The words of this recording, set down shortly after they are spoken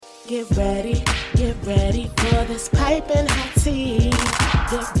Get ready for this piping hot tea.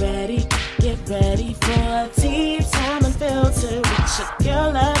 Get ready for a tea time unfiltered with your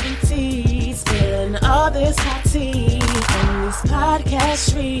girl lovely tea. Spilling all this hot tea on these podcast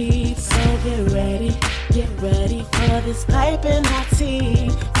streets. So get ready for this piping hot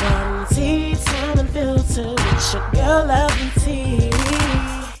tea. From tea time unfiltered with your girl lovely tea.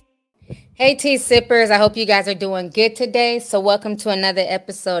 Hey tea sippers, I hope you guys are doing good today. So welcome to another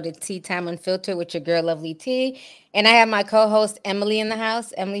episode of Tea Time Unfiltered with your girl Lovely Tea. And I have my co-host Emily in the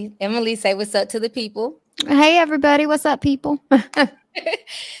house. Emily, say what's up to the people. Hey everybody, what's up people?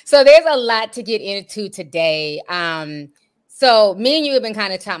 So there's a lot to get into today. So me and you have been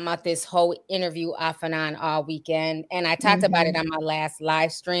kind of talking about this whole interview off and on all weekend. And I talked about it on my last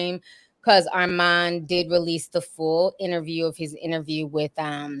live stream, because Armand did release the full interview of his interview with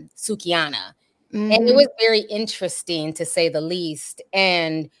Sukihana. And it was very interesting, to say the least.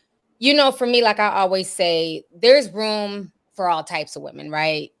 And, you know, for me, like I always say, there's room for all types of women,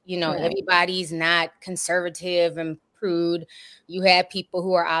 right? You know, everybody's not conservative and prude. You have people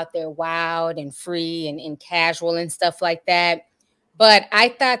who are out there wild and free and casual and stuff like that. But I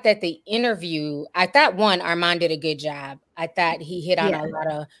thought that the interview, Armand did a good job. I thought he hit on a lot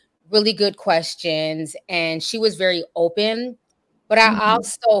of really good questions, and she was very open. But I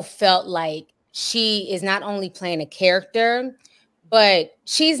also felt like she is not only playing a character, but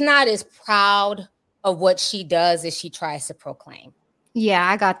she's not as proud of what she does as she tries to proclaim. Yeah,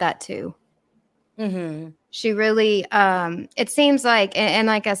 I got that too. She really, it seems like, and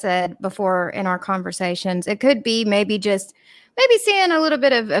like I said before in our conversations, it could be maybe seeing a little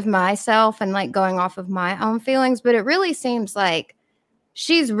bit of myself and like going off of my own feelings, but it really seems like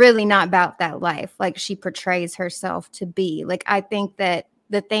she's really not about that life like she portrays herself to be. Like, I think that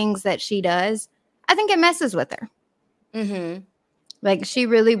the things that she does, I think it messes with her. Like, she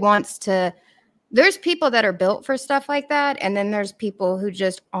really wants to, there's people that are built for stuff like that, and then there's people who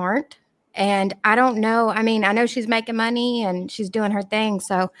just aren't. And I don't know. I mean, I know she's making money and she's doing her thing.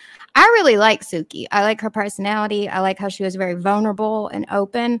 So I really like Suki. I like her personality. I like how she was very vulnerable and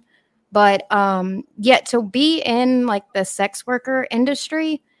open. But yet to be in like the sex worker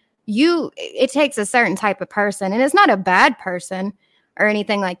industry, it takes a certain type of person, and it's not a bad person or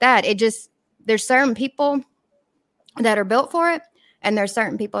anything like that. It just, there's certain people that are built for it, and there's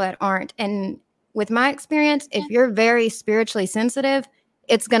certain people that aren't. And with my experience, if you're very spiritually sensitive,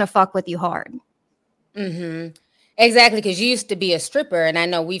 it's going to fuck with you hard. Exactly, because you used to be a stripper, and I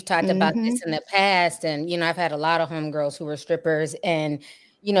know we've talked about this in the past, and, you know, I've had a lot of homegirls who were strippers, and,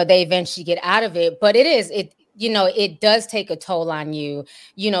 you know, they eventually get out of it. But it does take a toll on you,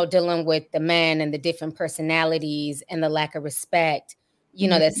 you know, dealing with the men and the different personalities and the lack of respect, you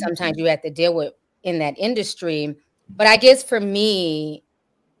know, that sometimes you have to deal with in that industry. But I guess for me,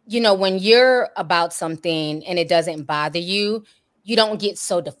 you know, when you're about something and it doesn't bother you, you don't get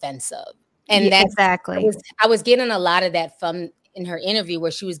so defensive. And that's exactly. I was getting a lot of that from in her interview,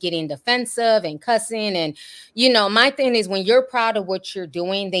 where she was getting defensive and cussing. And, you know, my thing is, when you're proud of what you're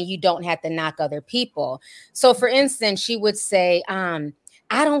doing, then you don't have to knock other people. So for instance, she would say,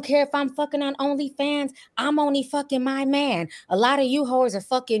 I don't care if I'm fucking on OnlyFans. I'm only fucking my man. A lot of you hoes are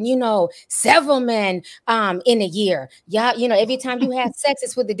fucking, you know, several men in a year. Yeah, you know, every time you have sex,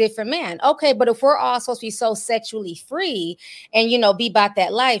 it's with a different man. Okay, but if we're all supposed to be so sexually free and, you know, be about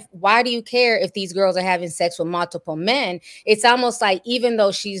that life, why do you care if these girls are having sex with multiple men? It's almost like, even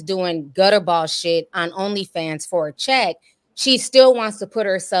though she's doing gutterball shit on OnlyFans for a check, she still wants to put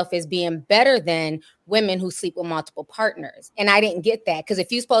herself as being better than women who sleep with multiple partners. And I didn't get that, because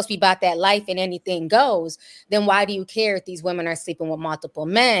if you're supposed to be about that life and anything goes, then why do you care if these women are sleeping with multiple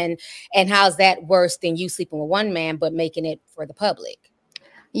men? And how's that worse than you sleeping with one man but making it for the public?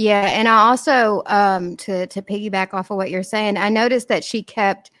 Yeah, and I also, to piggyback off of what you're saying, I noticed that she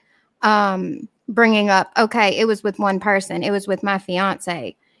kept bringing up, okay, it was with one person. It was with my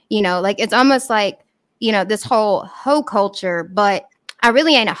fiance. You know, like, it's almost like, you know, this whole hoe culture, but I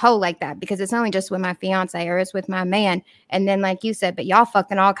really ain't a hoe like that, because it's only just with my fiance or it's with my man. And then, like you said, but y'all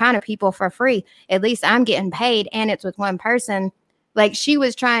fucking all kind of people for free. At least I'm getting paid, and it's with one person. Like, she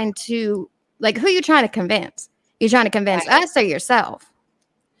was trying to, like, who you trying to convince? You trying to convince us or yourself?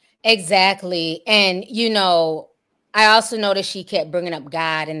 Exactly. And, you know, I also noticed she kept bringing up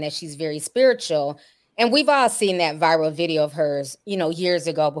God and that she's very spiritual. And we've all seen that viral video of hers, you know, years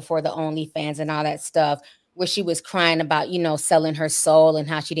ago, before the OnlyFans and all that stuff, where she was crying about, you know, selling her soul and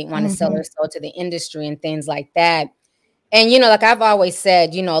how she didn't want to sell her soul to the industry and things like that. And, you know, like I've always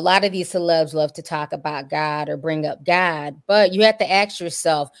said, you know, a lot of these celebs love to talk about God or bring up God, but you have to ask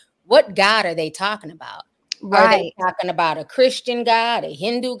yourself, what God are they talking about? Are they Right. talking about a Christian God, a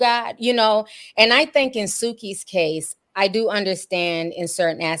Hindu God, you know? And I think in Suki's case, I do understand in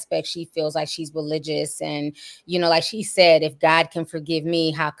certain aspects, she feels like she's religious. And, you know, like she said, if God can forgive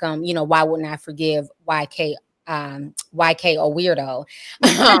me, how come, you know, why wouldn't I forgive YK a weirdo?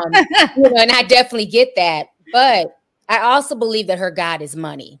 You know, and I definitely get that. But I also believe that her God is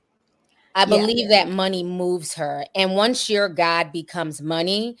money. I Yeah. believe that money moves her. And once your God becomes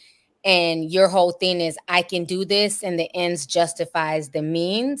money and your whole thing is, I can do this and the ends justifies the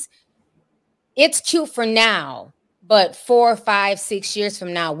means, it's cute for now. But 4, 5, 6 years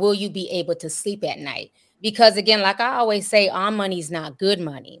from now, will you be able to sleep at night? Because again, like I always say, our money's not good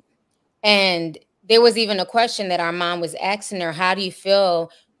money. And there was even a question that our mom was asking her, how do you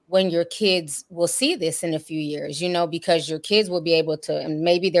feel when your kids will see this in a few years? You know, because your kids will be able to, and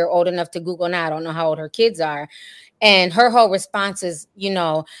maybe they're old enough to Google now. I don't know how old her kids are. And her whole response is, you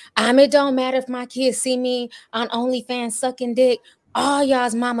know, it don't matter if my kids see me on OnlyFans sucking dick. All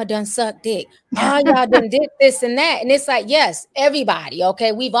y'all's mama done sucked dick. All y'all done did this and that. And it's like, yes, everybody,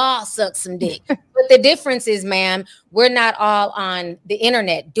 okay? We've all sucked some dick. But the difference is, ma'am, we're not all on the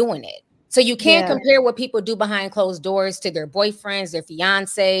internet doing it. So you can't compare what people do behind closed doors to their boyfriends, their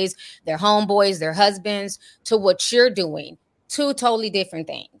fiancés, their homeboys, their husbands, to what you're doing. Two totally different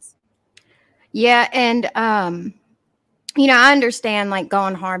things. Yeah. And, you know, I understand like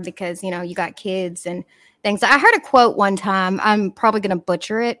going hard because, you know, you got kids and things. I heard a quote one time. I'm probably going to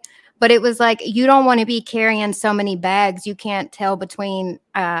butcher it, but it was like, you don't want to be carrying so many bags. You can't tell between,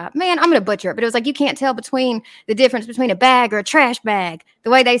 man, I'm going to butcher it, but it was like, you can't tell between the difference between a bag or a trash bag.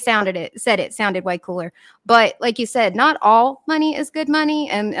 The way they said it sounded way cooler. But like you said, not all money is good money.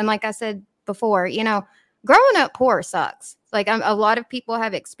 And like I said before, you know, growing up poor sucks. Like a lot of people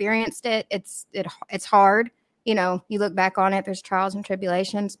have experienced it. It's hard. You know, you look back on it, there's trials and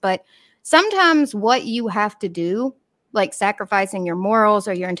tribulations, but sometimes what you have to do, like sacrificing your morals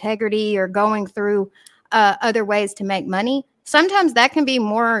or your integrity or going through other ways to make money, sometimes that can be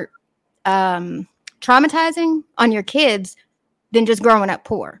more traumatizing on your kids than just growing up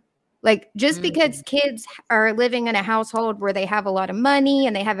poor. Like just because kids are living in a household where they have a lot of money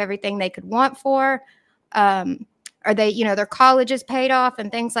and they have everything they could want for, or they, you know, their college is paid off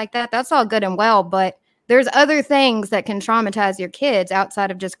and things like that, that's all good and well, but there's other things that can traumatize your kids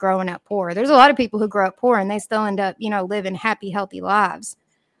outside of just growing up poor. There's a lot of people who grow up poor and they still end up, you know, living happy, healthy lives.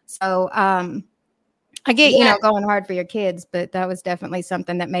 So I get, you know, going hard for your kids, but that was definitely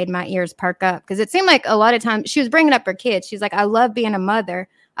something that made my ears perk up because it seemed like a lot of times she was bringing up her kids. She's like, I love being a mother.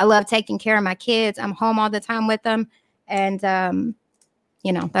 I love taking care of my kids. I'm home all the time with them. And,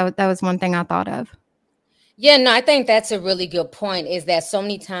 you know, that was one thing I thought of. Yeah, no, I think that's a really good point, is that so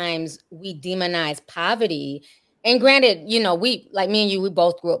many times we demonize poverty. And granted, you know, we, like me and you, we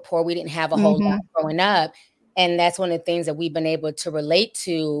both grew up poor. We didn't have a whole lot growing up. And that's one of the things that we've been able to relate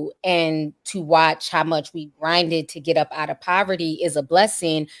to, and to watch how much we grinded to get up out of poverty is a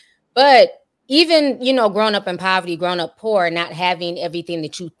blessing. But even, you know, growing up in poverty, growing up poor, not having everything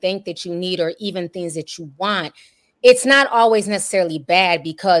that you think that you need or even things that you want, it's not always necessarily bad,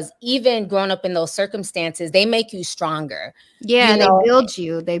 because even growing up in those circumstances, they make you stronger. Yeah, they build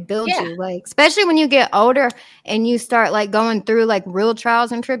you. They build you, like, especially when you get older and you start like going through like real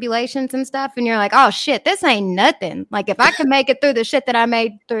trials and tribulations and stuff. And you're like, oh shit, this ain't nothing. Like if I can make it through the shit that I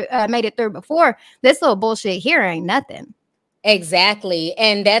made it through before, this little bullshit here ain't nothing. Exactly.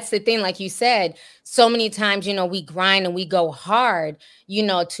 And that's the thing, like you said, so many times, you know, we grind and we go hard, you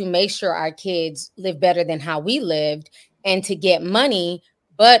know, to make sure our kids live better than how we lived and to get money.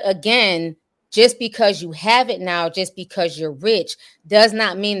 But again, just because you have it now, just because you're rich, does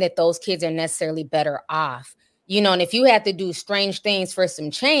not mean that those kids are necessarily better off. You know, and if you have to do strange things for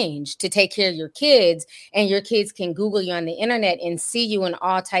some change to take care of your kids, and your kids can Google you on the internet and see you in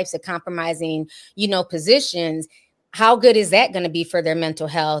all types of compromising, you know, positions, how good is that going to be for their mental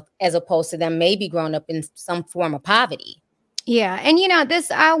health, as opposed to them maybe growing up in some form of poverty? Yeah. And, you know,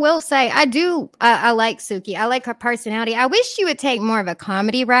 this, I will say, I like Suki. I like her personality. I wish she would take more of a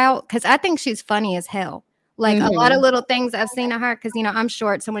comedy route, because I think she's funny as hell. Like a lot of little things I've seen of her, because, you know, I'm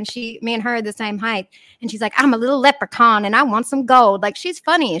short. So when me and her are the same height, and she's like, I'm a little leprechaun and I want some gold. Like, she's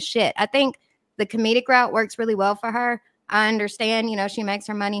funny as shit. I think the comedic route works really well for her. I understand, you know, she makes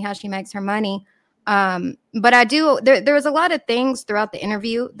her money how she makes her money. But there was a lot of things throughout the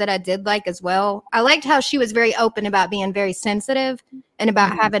interview that I did like as well. I liked how she was very open about being very sensitive and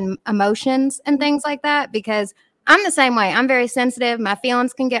about having emotions and things like that, because I'm the same way. I'm very sensitive. My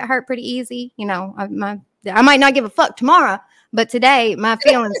feelings can get hurt pretty easy. You know, I might not give a fuck tomorrow, but today my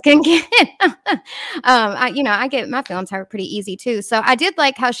feelings can get, I get my feelings hurt pretty easy too. So I did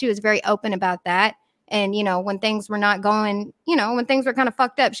like how she was very open about that. And, you know, when things were not going, you know, when things were kind of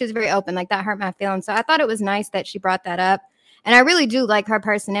fucked up, she was very open. Like, that hurt my feelings. So I thought it was nice that she brought that up. And I really do like her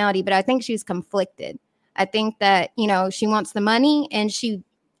personality, but I think she's conflicted. I think that, you know, she wants the money, and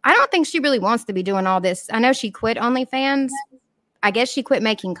I don't think she really wants to be doing all this. I know she quit OnlyFans. I guess she quit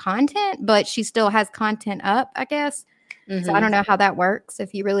making content, but she still has content up, I guess. Mm-hmm. So I don't know how that works.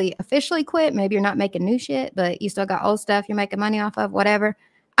 If you really officially quit, maybe you're not making new shit, but you still got old stuff you're making money off of, whatever.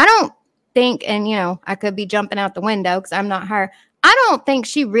 I don't think, and you know, I could be jumping out the window because I'm not her. I don't think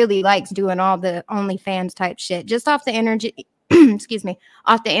she really likes doing all the OnlyFans type shit. Just off the energy, excuse me,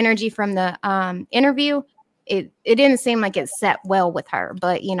 off the energy from the interview, it didn't seem like it set well with her.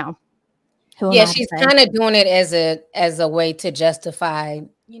 But you know, yeah, she's kind of doing it as a way to justify,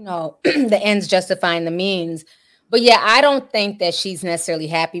 you know, the ends justifying the means. But yeah, I don't think that she's necessarily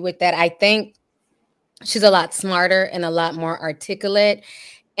happy with that. I think she's a lot smarter and a lot more articulate.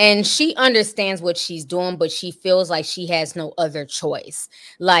 And she understands what she's doing, but she feels like she has no other choice.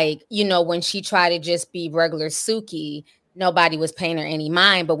 Like, you know, when she tried to just be regular Suki, nobody was paying her any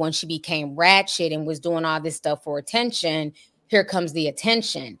mind. But when she became ratchet and was doing all this stuff for attention, here comes the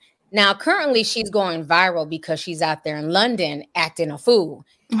attention. Now, currently, she's going viral because she's out there in London acting a fool.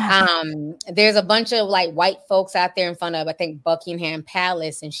 There's a bunch of like white folks out there in front of, I think, Buckingham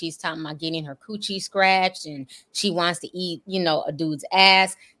Palace, and she's talking about getting her coochie scratched, and she wants to eat, you know, a dude's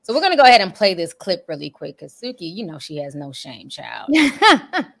ass. So we're going to go ahead and play this clip really quick because Suki, you know, she has no shame, child.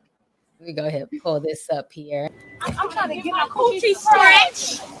 Let me go ahead and pull this up here. I'm trying to get my coochie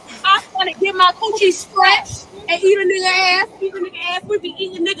scratched. I'm trying to get my coochie scratched and eat a nigga ass. Eat a nigga ass. We be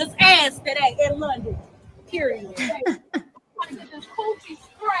eating niggas ass today in London. Period. I'm trying to get this coochie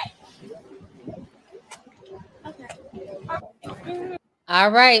scratched. Okay.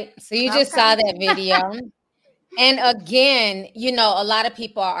 All right. So you just saw that video. And again, you know, a lot of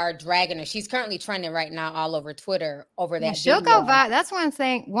people are dragging her. She's currently trending right now all over Twitter over that. She'll go viral. That's one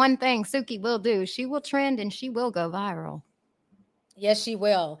thing Suki will do. She will trend and she will go viral. Yes, she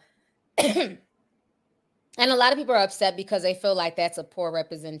will. And a lot of people are upset because they feel like that's a poor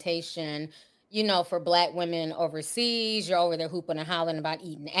representation, you know, for Black women overseas. You're over there hooping and hollering about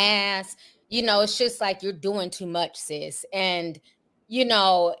eating ass. You know, it's just like you're doing too much, sis. And, you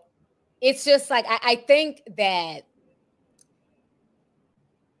know, it's just like, I think that,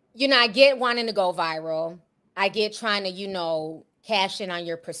 you know, I get wanting to go viral. I get trying to, you know, cash in on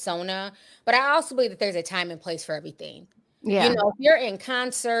your persona. But I also believe that there's a time and place for everything. Yeah. You know, if you're in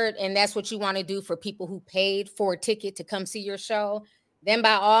concert and that's what you want to do for people who paid for a ticket to come see your show, then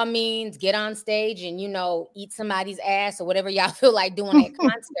by all means, get on stage and, you know, eat somebody's ass or whatever y'all feel like doing at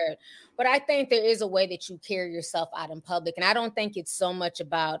concert. But I think there is a way that you carry yourself out in public. And I don't think it's so much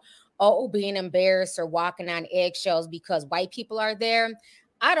about, being embarrassed or walking on eggshells because white people are there.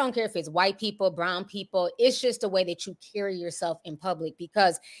 I don't care if it's white people, brown people. It's just the way that you carry yourself in public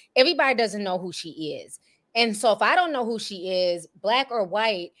because everybody doesn't know who she is. And so if I don't know who she is, Black or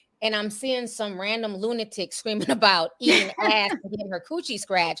white, and I'm seeing some random lunatic screaming about eating ass and getting her coochie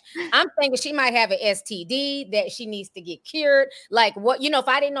scratched, I'm thinking she might have an STD that she needs to get cured. Like, what, you know, if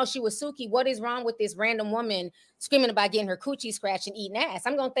I didn't know she was Suki, what is wrong with this random woman screaming about getting her coochie scratched and eating ass?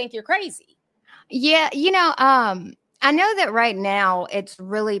 I'm going to think you're crazy. Yeah, you know, I know that right now it's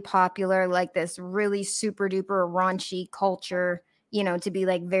really popular, like this really super duper raunchy culture, you know, to be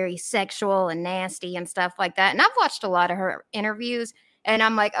like very sexual and nasty and stuff like that. And I've watched a lot of her interviews. And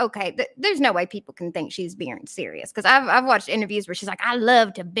I'm like, okay, there's no way people can think she's being serious. Because I've watched interviews where she's like, I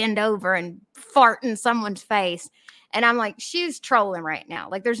love to bend over and fart in someone's face. And I'm like, she's trolling right now.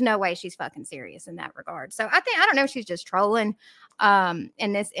 Like, there's no way she's fucking serious in that regard. So I don't know if she's just trolling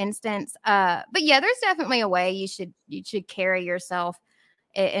in this instance. But yeah, there's definitely a way you should carry yourself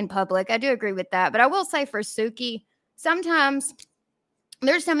in public. I do agree with that. But I will say for Suki, sometimes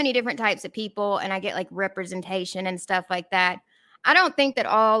there's so many different types of people and I get like representation and stuff like that. I don't think that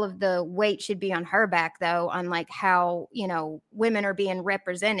all of the weight should be on her back, though, on like how, you know, women are being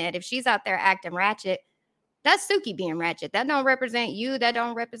represented. If she's out there acting ratchet, that's Suki being ratchet. That don't represent you. That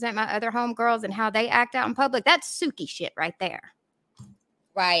don't represent my other homegirls and how they act out in public. That's Suki shit right there.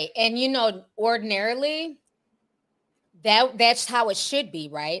 Right. And, you know, ordinarily, that's how it should be,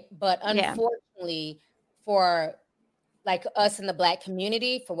 right? But unfortunately, for like us in the Black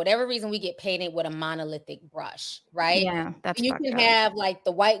community, for whatever reason, we get painted with a monolithic brush, right? Yeah, that's you can have like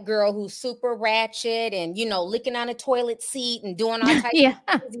the white girl who's super ratchet and, you know, licking on a toilet seat and doing all types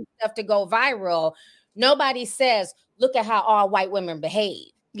of crazy stuff to go viral. Nobody says, look at how all white women behave.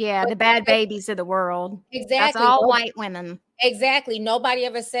 Yeah, the bad babies of the world. Exactly. That's all white women. Exactly. Nobody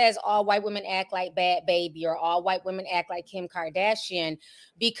ever says all white women act like Bad Baby or all white women act like Kim Kardashian,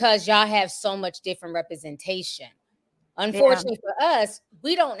 because y'all have so much different representation. Unfortunately for us,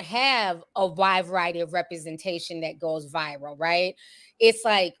 we don't have a wide variety of representation that goes viral, right? It's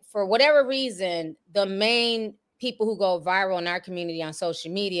like, for whatever reason, the main people who go viral in our community on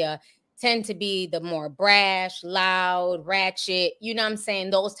social media tend to be the more brash, loud, ratchet, you know what I'm saying?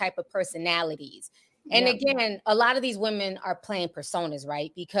 Those type of personalities. And again, a lot of these women are playing personas,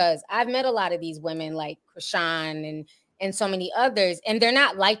 right? Because I've met a lot of these women like Krishan and so many others, and they're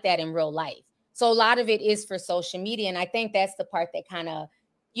not like that in real life. So a lot of it is for social media. And I think that's the part that kind of,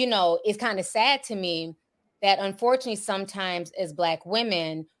 you know, is kind of sad to me, that unfortunately sometimes as Black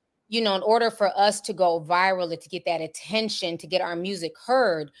women, you know, in order for us to go viral, to get that attention, to get our music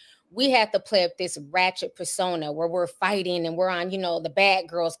heard, we have to play up this ratchet persona where we're fighting and we're on, you know, the bad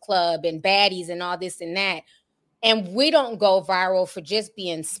girls club and baddies and all this and that. And we don't go viral for just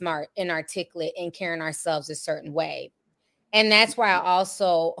being smart and articulate and carrying ourselves a certain way. And that's why I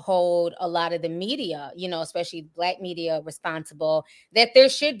also hold a lot of the media, you know, especially Black media, responsible, that there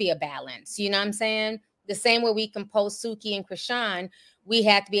should be a balance. You know what I'm saying? The same way we can post Suki and Krishan, we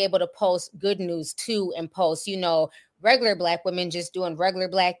have to be able to post good news too, and post, you know, regular Black women just doing regular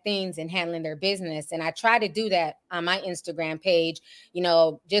Black things and handling their business. And I try to do that on my Instagram page. You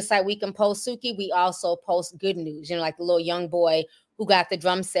know, just like we can post Suki, we also post good news, you know, like the little young boy who got the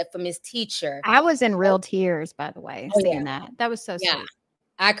drum set from his teacher. I was in real tears, by the way, seeing that. That was so sweet.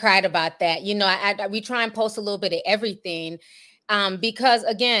 I cried about that. You know, we try and post a little bit of everything, because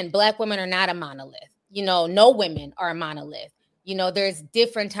again, Black women are not a monolith. You know, no women are a monolith. You know, there's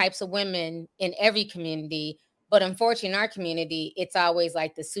different types of women in every community, but unfortunately in our community, it's always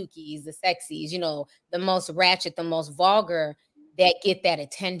like the Sukis, the sexies, you know, the most ratchet, the most vulgar that get that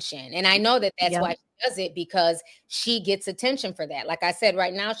attention. And I know that that's why she does it, because she gets attention for that. Like I said,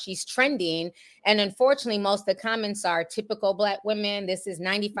 right now she's trending. And unfortunately, most of the comments are typical Black women. This is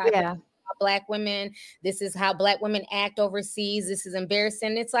 95% Black women. This is how Black women act overseas. This is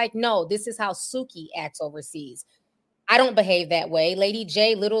embarrassing. It's like, no, this is how Suki acts overseas. I don't behave that way. Lady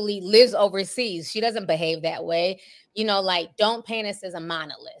J literally lives overseas. She doesn't behave that way. You know, like, don't paint us as a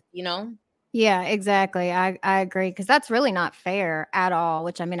monolith, you know? Yeah, exactly. I agree, because that's really not fair at all,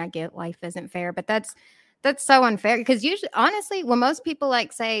 which, I mean, I get life isn't fair, but that's so unfair, because usually, honestly, when most people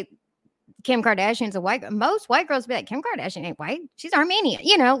like say Kim Kardashian's a white, most white girls be like, Kim Kardashian ain't white, she's Armenian,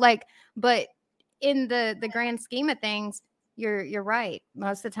 you know, like, but in the grand scheme of things, you're right.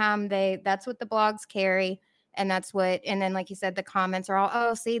 Most of the time that's what the blogs carry. And that's what, and then like you said, the comments are all,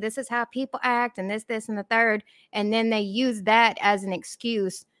 oh, see, this is how people act and this, and the third. And then they use that as an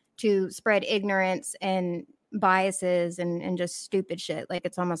excuse to spread ignorance and biases and just stupid shit. Like,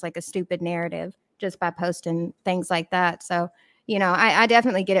 it's almost like a stupid narrative just by posting things like that. So, you know, I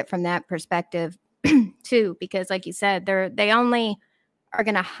definitely get it from that perspective too, because like you said, they only are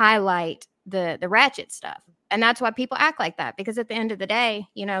going to highlight the ratchet stuff. And that's why people act like that, because at the end of the day,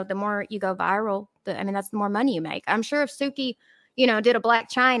 you know, the more you go viral, that's the more money you make. I'm sure if Suki, you know, did a Black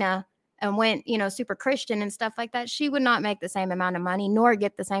China and went, you know, super Christian and stuff like that, she would not make the same amount of money nor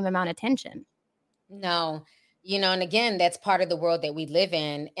get the same amount of attention. No, you know, and again, that's part of the world that we live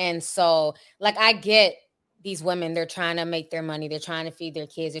in. And so, like, I get these women, they're trying to make their money, they're trying to feed their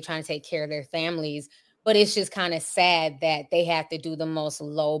kids, they're trying to take care of their families, but it's just kind of sad that they have to do the most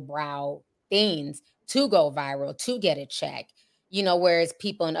lowbrow things to go viral, to get a check, you know, whereas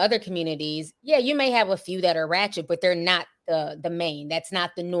people in other communities, yeah, you may have a few that are ratchet, but they're not the main. That's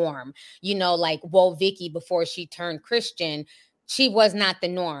not the norm. You know, like Woe Vicky, before she turned Christian, she was not the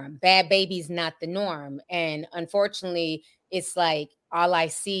norm. Bad Baby's not the norm. And unfortunately, it's like all I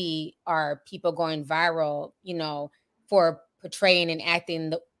see are people going viral, you know, for portraying and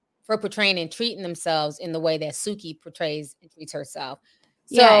treating themselves in the way that Suki portrays and treats herself.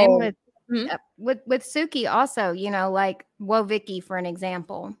 So, yeah, and with Suki also, you know, like Woe Vicky, for an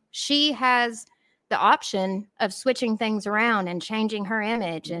example, she has the option of switching things around and changing her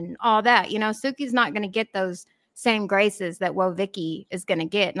image and all that. You know, Suki's not going to get those same graces that Woe Vicky is going to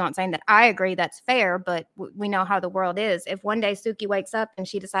get. Not saying that I agree that's fair, but we know how the world is. If one day Suki wakes up and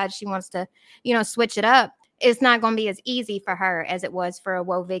she decides she wants to, you know, switch it up, it's not going to be as easy for her as it was for a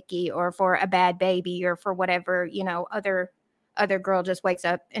Woe Vicky or for a Bad Baby or for whatever, you know, other girl just wakes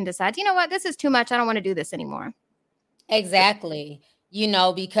up and decides, you know what, this is too much. I don't want to do this anymore. Exactly. You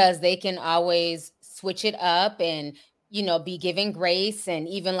know, because they can always switch it up and, you know, be given grace. And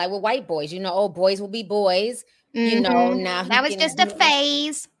even like with white boys, you know, oh, boys will be boys. You know, now that was just a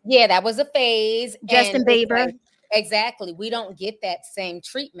phase. Yeah, that was a phase. Justin Bieber. Like, exactly. We don't get that same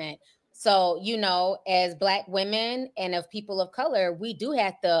treatment. So, you know, as Black women and of people of color, we do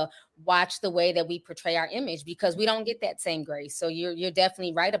have to watch the way that we portray our image because we don't get that same grace. So you're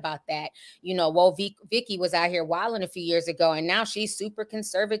definitely right about that. You know, well, Vicky was out here wilding a few years ago, and now she's super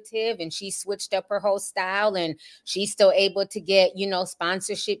conservative and she switched up her whole style, and she's still able to get, you know,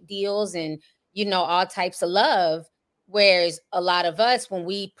 sponsorship deals and, you know, all types of love. Whereas a lot of us, when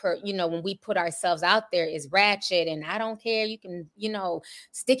we put ourselves out there, is ratchet and I don't care. You can, you know,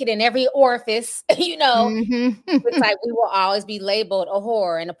 stick it in every orifice, you know. It's like we will always be labeled a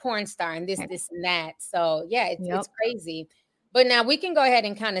whore and a porn star and this and that. So yeah, it's crazy. But now we can go ahead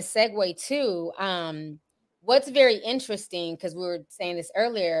and kind of segue to what's very interesting, because we were saying this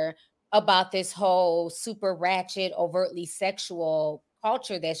earlier about this whole super ratchet, overtly sexual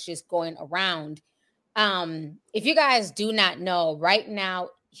culture that's just going around. If you guys do not know, right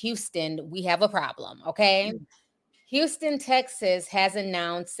now, Houston, we have a problem, okay? Houston, Texas has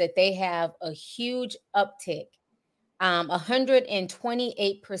announced that they have a huge uptick,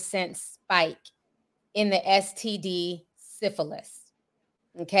 128% spike in the STD syphilis,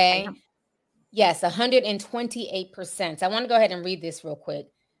 okay? Yes, 128%. I want to go ahead and read this real quick.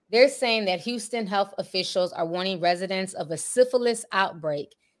 They're saying that Houston health officials are warning residents of a syphilis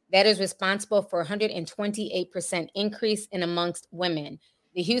outbreak that is responsible for 128% increase in amongst women.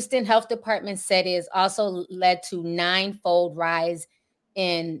 The Houston Health Department said it has also led to 9-fold rise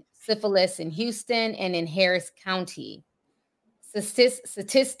in syphilis in Houston and in Harris County.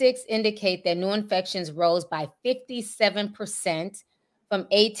 Statistics indicate that new infections rose by 57% from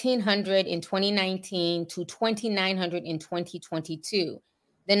 1,800 in 2019 to 2,900 in 2022.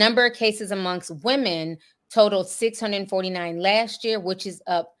 The number of cases amongst women totaled 649 last year, which is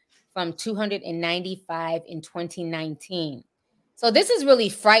up from 295 in 2019. So this is really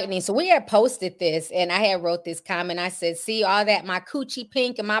frightening. So we had posted this and I had wrote this comment. I said, see, all that my coochie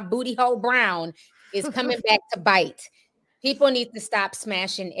pink and my booty hole brown is coming back to bite. People need to stop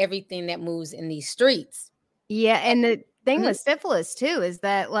smashing everything that moves in these streets. Yeah. And the thing with syphilis too is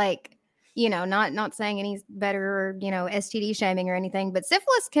that, like, you know, not saying any better, you know, STD shaming or anything, but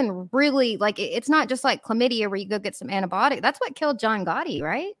syphilis can really, like, it's not just like chlamydia where you go get some antibiotic. That's what killed John Gotti,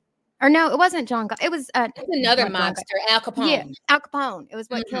 right? Or no, it wasn't John Gotti. It was another monster, Al Capone. Yeah, Al Capone. It was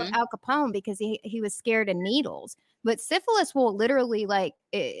what killed Al Capone because he was scared of needles. But syphilis will literally, like,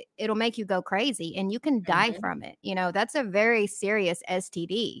 it'll make you go crazy and you can die from it. You know, that's a very serious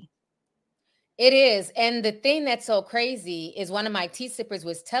STD. It is. And the thing that's so crazy is one of my tea sippers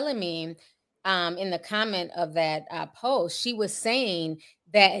was telling me in the comment of that post, she was saying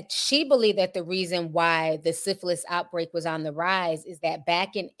that she believed that the reason why the syphilis outbreak was on the rise is that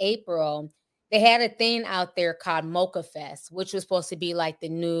back in April, they had a thing out there called Mocha Fest, which was supposed to be like the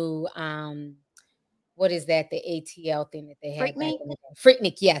new, what is that? The ATL thing that they had.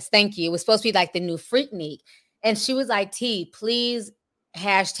 Freaknik. Yes. Thank you. It was supposed to be like the new Freaknik. And she was like, T, please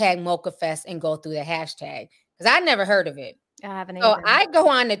hashtag Mocha Fest and go through the hashtag. Because I never heard of it. I haven't So either. I go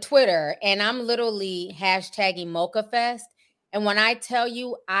on to Twitter and I'm literally hashtagging Mocha Fest. And when I tell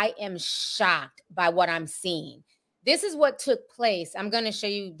you, I am shocked by what I'm seeing. This is what took place. I'm going to show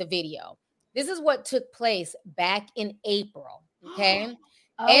you the video. This is what took place back in April. Okay.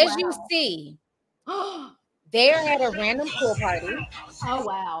 You see, they're at a random pool party. Oh,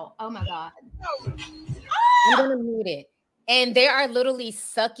 wow. Oh, my God. I'm going to mute it. And they are literally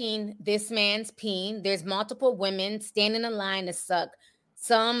sucking this man's peen. There's multiple women standing in line to suck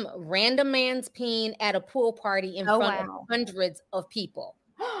some random man's peen at a pool party in front of hundreds of people.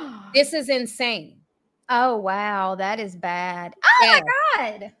 This is insane. Oh, wow. That is bad. Oh, my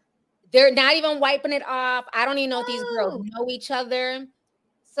God. They're not even wiping it off. I don't even know if these girls know each other.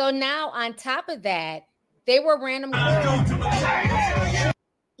 So now on top of that, they were random girls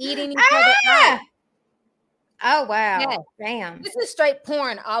eating each other out. Oh, wow. Yes. Damn. This is straight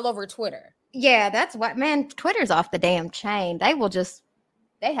porn all over Twitter. Yeah, that's what, man, Twitter's off the damn chain. They will just,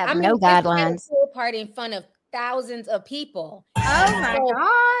 they have no guidelines. Pool party in front of thousands of people. Oh, my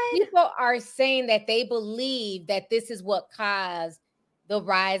God. People are saying that they believe that this is what caused the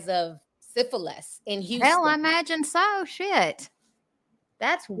rise of syphilis in Houston. Hell, I imagine so. Shit.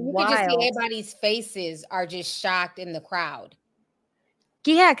 That's wild. You can just see everybody's faces are just shocked in the crowd.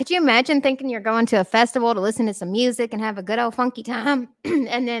 Yeah, could you imagine thinking you're going to a festival to listen to some music and have a good old funky time,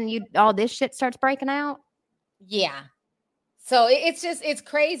 and then all this shit starts breaking out? Yeah. So it's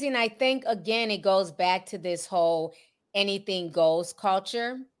crazy. And I think, again, it goes back to this whole anything goes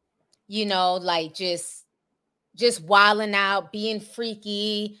culture, you know, like just wilding out, being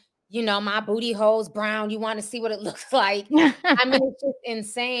freaky, you know, my booty hole's brown. You want to see what it looks like. I mean, it's just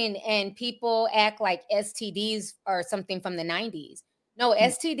insane. And people act like STDs are something from the 90s. No,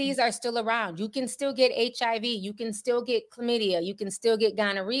 STDs are still around. You can still get HIV. You can still get chlamydia. You can still get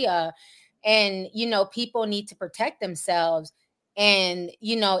gonorrhea. And, people need to protect themselves. And,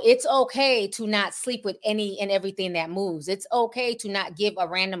 it's okay to not sleep with any and everything that moves. It's okay to not give a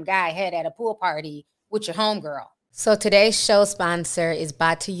random guy head at a pool party with your homegirl. So today's show sponsor is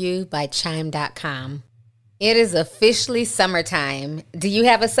brought to you by Chime.com. It is officially summertime. Do you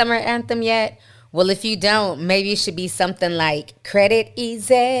have a summer anthem yet? Well, if you don't, maybe it should be something like Credit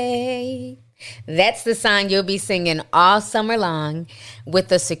Easy. That's the song you'll be singing all summer long with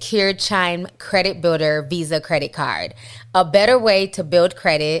the secured Chime Credit Builder Visa credit card. A better way to build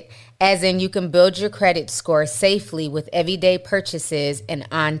credit, as in you can build your credit score safely with everyday purchases and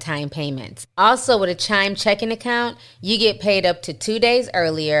on-time payments. Also, with a Chime checking account, you get paid up to 2 days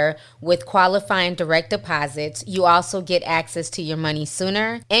earlier with qualifying direct deposits. You also get access to your money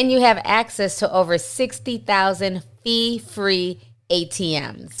sooner, and you have access to over 60,000 fee-free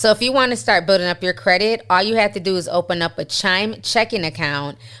ATMs. So if you want to start building up your credit, all you have to do is open up a Chime checking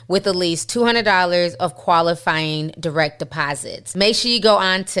account with at least $200 of qualifying direct deposits. Make sure you go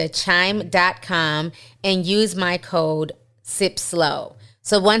on to Chime.com and use my code SIPSLOW.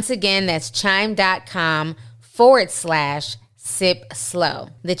 So once again, that's Chime.com/SIPSLOW.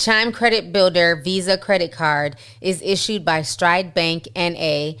 The Chime Credit Builder Visa credit card is issued by Stride Bank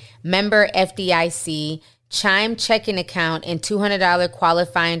NA, member FDIC. Chime checking account and $200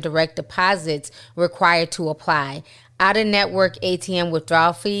 qualifying direct deposits required to apply. Out-of-network ATM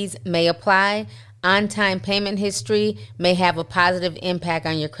withdrawal fees may apply. On-time payment history may have a positive impact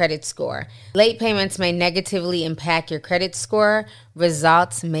on your credit score. Late payments may negatively impact your credit score.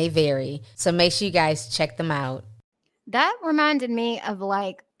 Results may vary. So make sure you guys check them out. That reminded me of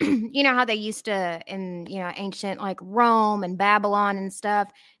like, how they used to in, ancient like Rome and Babylon and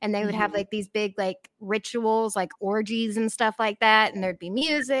stuff. And they would have like these big like rituals, like orgies and stuff like that. And there'd be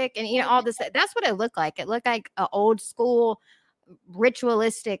music and, all this. That's what it looked like. It looked like an old school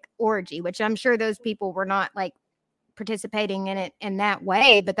ritualistic orgy, which I'm sure those people were not like participating in it in that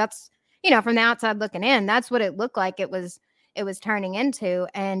way. But that's, from the outside looking in, that's what it looked like it was turning into.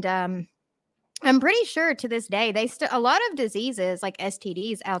 And, I'm pretty sure to this day, a lot of diseases like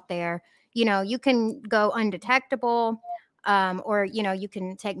STDs out there, you can go undetectable, or, you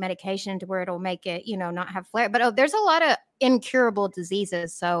can take medication to where it'll make it, not have flare. But there's a lot of incurable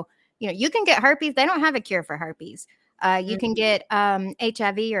diseases. So, you can get herpes. They don't have a cure for herpes. You can get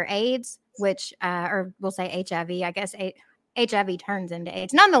HIV or AIDS, which, or we'll say HIV, I guess HIV turns into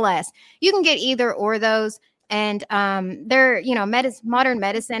AIDS. Nonetheless, you can get either or those. And modern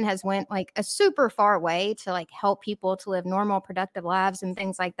medicine has went like a super far way to like help people to live normal, productive lives and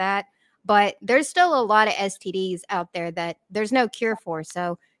things like that. But there's still a lot of STDs out there that there's no cure for.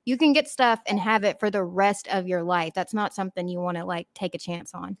 So you can get stuff and have it for the rest of your life. That's not something you want to like take a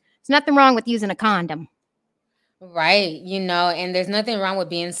chance on. There's nothing wrong with using a condom. Right. And there's nothing wrong with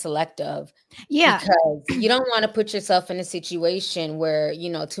being selective. Yeah. Because you don't want to put yourself in a situation where,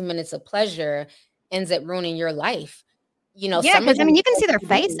 2 minutes of pleasure ends up ruining your life. Yeah, because you can see their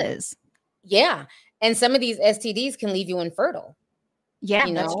faces. Yeah. And some of these STDs can leave you infertile. Yeah,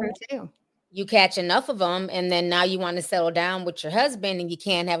 that's true too. You catch enough of them and then now you want to settle down with your husband and you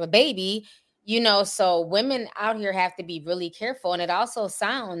can't have a baby, so women out here have to be really careful. And it also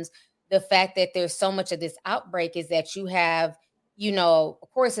sounds the fact that there's so much of this outbreak is that you have,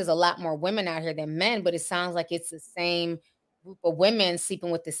 of course, there's a lot more women out here than men, but it sounds like it's the same group of women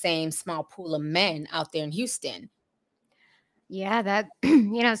sleeping with the same small pool of men out there in Houston. Yeah, that,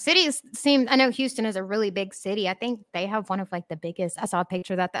 cities seem, I know Houston is a really big city. I think they have one of like the biggest, I saw a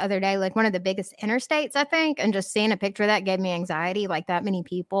picture of that the other day, like one of the biggest interstates, I think. And just seeing a picture of that gave me anxiety, like that many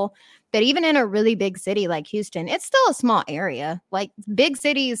people. But even in a really big city like Houston, it's still a small area. Like big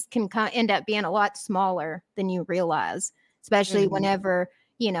cities can end up being a lot smaller than you realize, especially whenever,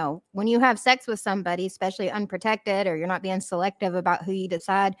 when you have sex with somebody, especially unprotected, or you're not being selective about who you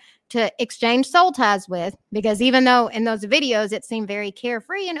decide to exchange soul ties with, because even though in those videos it seemed very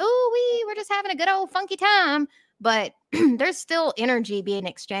carefree and we're just having a good old funky time, but there's still energy being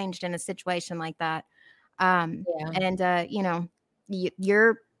exchanged in a situation like that.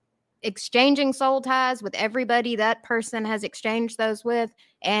 You're exchanging soul ties with everybody that person has exchanged those with,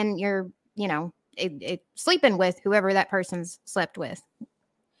 and you're, sleeping with whoever that person's slept with.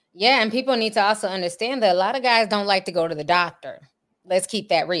 Yeah, and people need to also understand that a lot of guys don't like to go to the doctor. Let's keep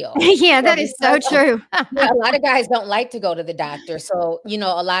that real. Yeah, that is so true. A lot of guys don't like to go to the doctor. So,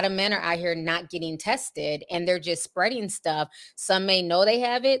 a lot of men are out here not getting tested and they're just spreading stuff. Some may know they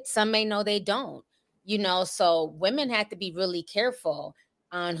have it. Some may know they don't, so women have to be really careful.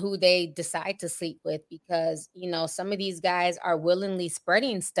 on who they decide to sleep with, because, some of these guys are willingly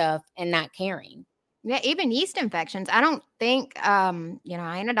spreading stuff and not caring. Yeah, even yeast infections. I don't think, I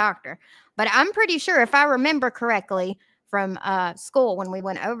ain't a doctor, but I'm pretty sure, if I remember correctly from school when we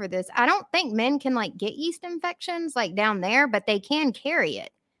went over this, I don't think men can like get yeast infections like down there, but they can carry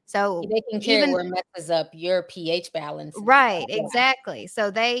it. So they can carry where it messes up your pH balance. Right, exactly. So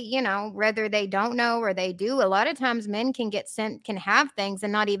they, whether they don't know or they do, a lot of times men can have things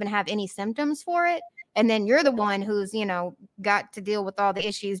and not even have any symptoms for it. And then you're the one who's, got to deal with all the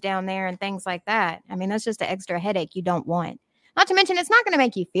issues down there and things like that. I mean, that's just an extra headache you don't want. Not to mention, it's not going to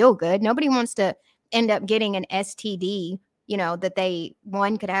make you feel good. Nobody wants to end up getting an STD, that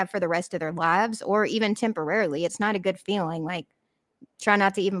one could have for the rest of their lives, or even temporarily. It's not a good feeling. Like, try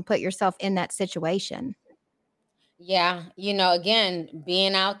not to even put yourself in that situation. Yeah. Again,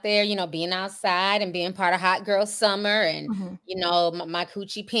 being out there, being outside and being part of Hot Girl Summer, and, my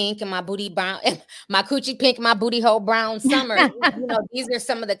coochie pink and my booty brown, my coochie pink, my booty hole brown summer. These are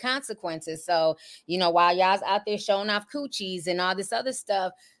some of the consequences. So, while y'all's out there showing off coochies and all this other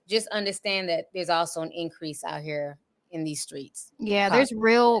stuff, just understand that there's also an increase out here in these streets. Yeah, there's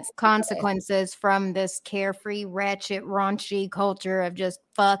real consequences from this carefree, ratchet, raunchy culture of just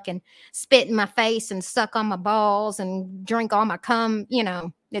fuck and spit in my face and suck on my balls and drink all my cum.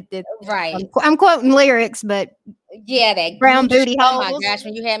 Right. I'm quoting lyrics, but yeah, that brown booty holes. Oh my gosh,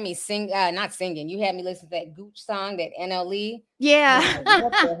 when you had me sing, not singing, you had me listen to that Gooch song, that NLE. Yeah.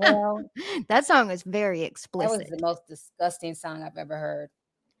 What the hell? That song is very explicit. That was the most disgusting song I've ever heard.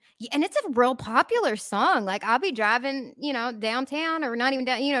 And it's a real popular song. Like, I'll be driving, downtown, or not even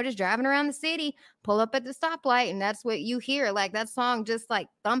down, just driving around the city, pull up at the stoplight, and that's what you hear. Like, that song just like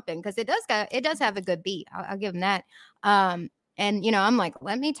thumping, because it does have a good beat. I'll give them that. And I'm like,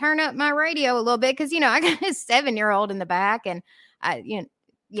 let me turn up my radio a little bit, because I got a 7-year-old in the back, and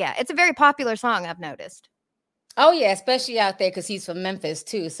it's a very popular song, I've noticed. Oh yeah, especially out there, because he's from Memphis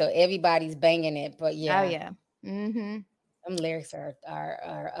too, so everybody's banging it. But yeah, oh yeah. Mm-hmm. Them lyrics are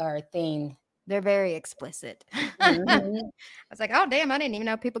a thing. They're very explicit. Mm-hmm. I was like, oh, damn, I didn't even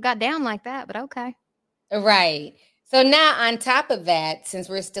know people got down like that, but okay. Right. So now, on top of that, since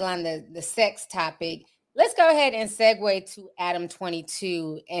we're still on the sex topic, let's go ahead and segue to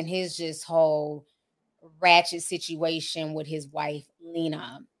Adam22 and his just whole ratchet situation with his wife,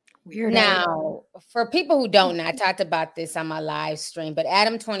 Lena. Weird. Now, for people who don't know, I talked about this on my live stream, but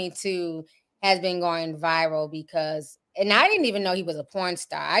Adam22 has been going viral because, and I didn't even know he was a porn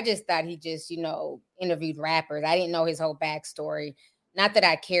star. I just thought he just, interviewed rappers. I didn't know his whole backstory. Not that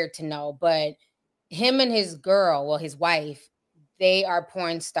I cared to know, but him and his girl, his wife, they are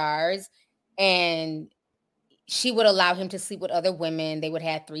porn stars, and she would allow him to sleep with other women. They would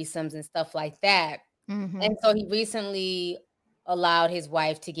have threesomes and stuff like that. Mm-hmm. And so he recently allowed his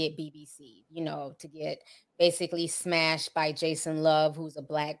wife to get BBC, to get basically smashed by Jason Love, who's a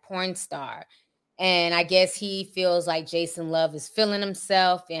Black porn star. And I guess he feels like Jason Love is feeling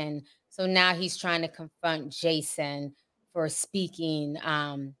himself. And so now he's trying to confront Jason for speaking,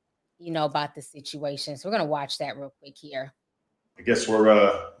 about the situation. So we're going to watch that real quick here. I guess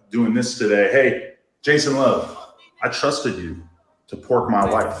we're doing this today. Hey, Jason Love, I trusted you to pork my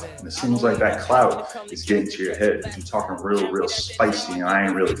wife. And it seems like that clout is getting to your head. You're talking real spicy, and I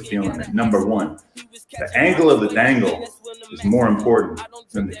ain't really feeling it. Number one, the angle of the dangle is more important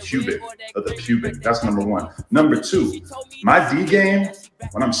than the cubic of the pubic. That's number one. Number two, my D game,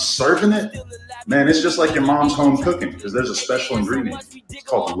 when I'm serving it, man, it's just like your mom's home cooking, because there's a special ingredient. It's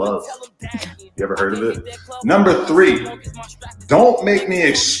called love. You ever heard of it? Number three, don't make me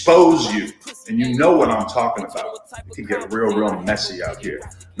expose you. And you know what I'm talking about. It can get real messy out here.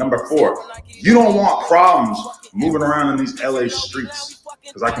 Number four, you don't want problems moving around in these LA streets,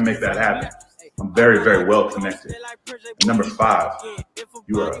 because I can make that happen. I'm very well connected. And number five,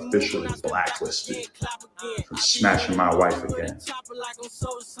 you are officially blacklisted from smashing my wife again.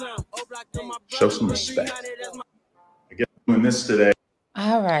 Show some respect. I guess I'm doing this today.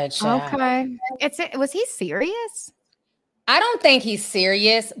 All right, child. Okay. Was he serious? I don't think he's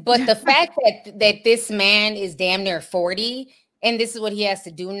serious, but the fact that this man is damn near 40 and this is what he has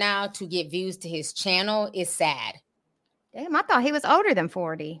to do now to get views to his channel is sad. Damn, I thought he was older than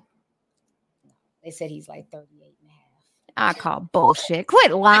 40. They said he's like 38 and a half. I call bullshit.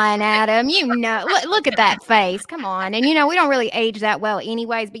 Quit lying, Adam. Look at that face. Come on. And we don't really age that well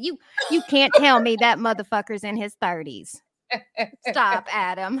anyways, but you can't tell me that motherfucker's in his 30s. Stop,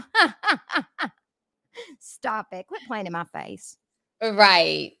 Adam. Stop it. Quit playing in my face.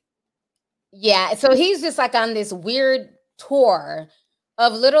 Right. Yeah. So he's just like on this weird tour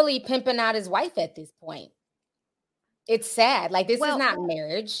of literally pimping out his wife at this point. it's sad. Like, this is not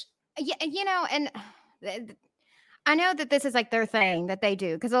marriage. Yeah, you know, and I know that this is like their thing that they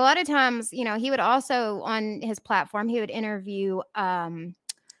do, because a lot of times, you know, he would also on his platform, he would interview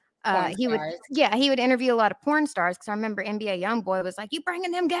he would interview a lot of porn stars, because I remember NBA YoungBoy was like, you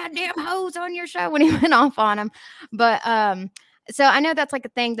bringing them goddamn hoes on your show, when he went off on them. But so I know that's like a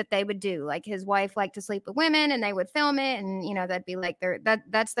thing that they would do. Like, his wife liked to sleep with women, and they would film it, and you know, that'd be like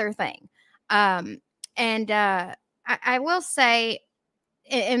that's their thing. I will say,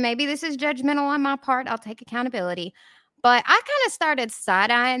 and maybe this is judgmental on my part, I'll take accountability, but I kind of started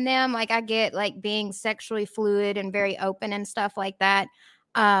side-eyeing them. Like, I get like being sexually fluid and very open and stuff like that.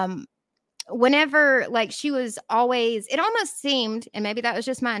 Whenever like she was always, it almost seemed, and maybe that was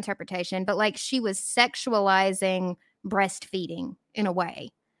just my interpretation, but like she was sexualizing breastfeeding in a way.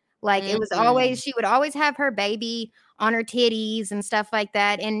 Like, it was always, she would always have her baby on her titties and stuff like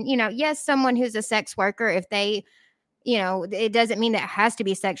that. And, you know, yes, someone who's a sex worker, if they, you know, it doesn't mean that it has to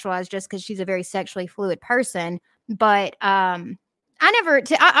be sexualized just because she's a very sexually fluid person. But I'll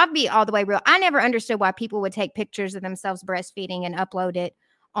be all the way real. I never understood why people would take pictures of themselves breastfeeding and upload it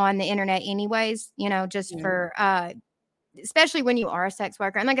on the internet anyways, you know, just for, especially when you are a sex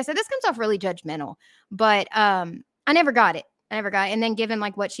worker. And like I said, this comes off really judgmental, but I never got it. And then given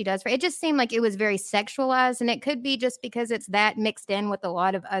like what she does for it, just seemed like it was very sexualized, and it could be just because it's that mixed in with a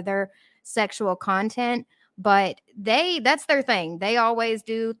lot of other sexual content. But that's their thing. They always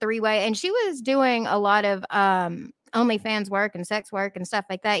do three-way. And she was doing a lot of OnlyFans work and sex work and stuff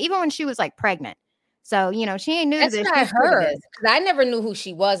like that, even when she was like pregnant. So, you know, she ain't new to this. That's what I heard. I never knew who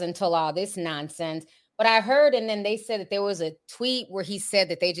she was until all this nonsense. But I heard, and then they said that there was a tweet where he said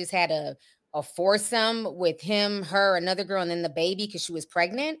that they just had a foursome with him, her, another girl, and then the baby because she was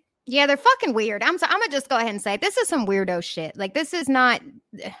pregnant. Yeah, they're fucking weird. I'm gonna just go ahead and say this is some weirdo shit. Like, this is not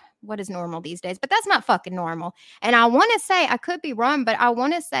what is normal these days, but that's not fucking normal. And I want to say, I could be wrong, but I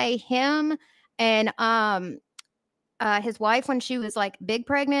want to say him and his wife, when she was like big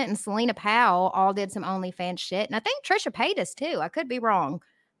pregnant, and Selena Powell all did some OnlyFans shit. And I think Trisha Paytas too. I could be wrong,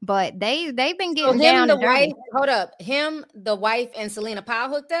 but they've been getting down. The wife, hold up, him, the wife, and Selena Powell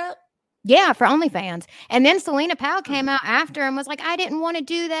hooked up. Yeah, for OnlyFans. And then Selena Powell came out after and was like, I didn't want to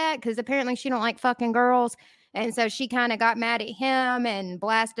do that because apparently she don't like fucking girls. And so she kind of got mad at him and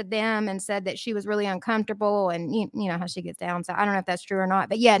blasted them and said that she was really uncomfortable. And you know how she gets down. So I don't know if that's true or not.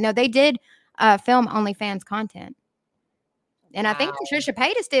 But yeah, no, they did film OnlyFans content. And I think Trisha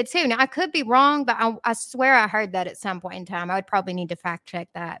Paytas did too. Now, I could be wrong, but I swear I heard that at some point in time. I would probably need to fact check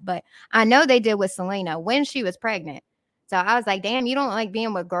that. But I know they did with Selena when she was pregnant. So I was like, damn, you don't like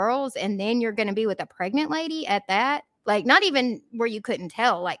being with girls, and then you're going to be with a pregnant lady at that? Like, not even where you couldn't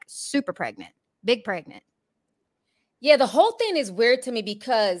tell, like super pregnant, big pregnant. Yeah, the whole thing is weird to me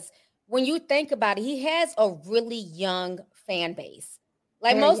because when you think about it, he has a really young fan base.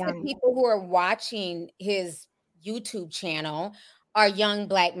 Like, very most young. Of the people who are watching his YouTube channel are young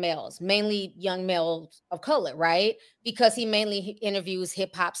Black males, mainly young males of color, right? Because he mainly interviews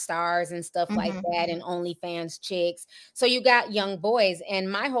hip hop stars and stuff like that, and OnlyFans chicks. So you got young boys. And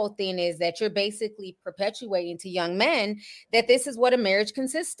my whole thing is that you're basically perpetuating to young men that this is what a marriage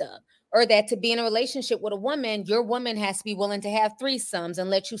consists of, or that to be in a relationship with a woman, your woman has to be willing to have threesomes and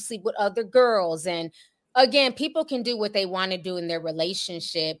let you sleep with other girls. And again, people can do what they want to do in their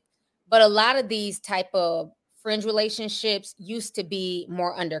relationship, but a lot of these type of fringe relationships used to be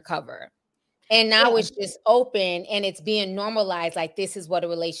more undercover, and now it's just open and it's being normalized. Like, this is what a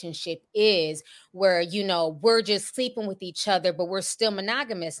relationship is, where, you know, we're just sleeping with each other, but we're still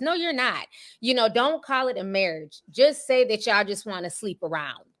monogamous. No, you're not. You know, don't call it a marriage. Just say that y'all just want to sleep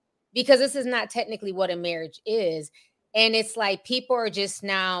around, because this is not technically what a marriage is. And it's like people are just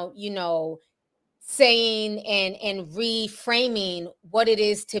now, you know, saying and reframing what it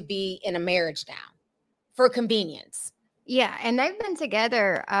is to be in a marriage now, for convenience. Yeah, and they've been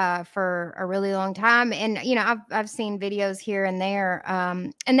together for a really long time. And, you know, I've seen videos here and there.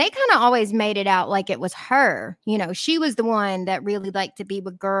 And they kind of always made it out like it was her. You know, she was the one that really liked to be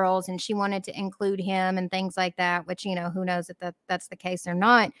with girls, and she wanted to include him and things like that, which, you know, who knows if that's the case or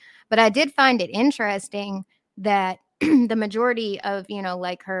not. But I did find it interesting that the majority of, you know,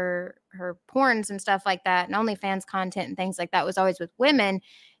 like her porns and stuff like that, and OnlyFans content and things like that, was always with women.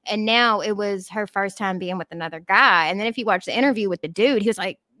 And now it was her first time being with another guy. And then if you watch the interview with the dude, he was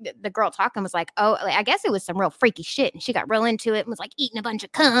like, the girl talking was like, oh, like, I guess it was some real freaky shit. And she got real into it and was like eating a bunch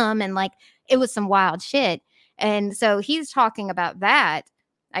of cum, and like, it was some wild shit. And so he's talking about that,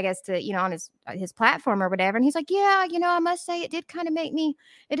 I guess, to, you know, on his platform or whatever. And he's like, yeah, you know, I must say it did kind of make me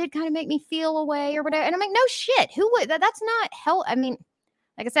feel a way or whatever. And I'm like, no shit, who would, that's not hell. I mean,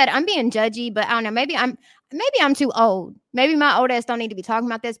 like I said, I'm being judgy, but I don't know, maybe maybe I'm too old. Maybe my old ass don't need to be talking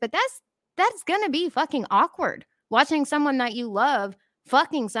about this, but that's going to be fucking awkward. Watching someone that you love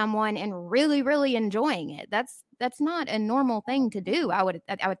fucking someone and really, really enjoying it. That's not a normal thing to do. I would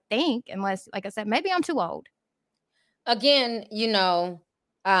think, unless, like I said, maybe I'm too old. Again,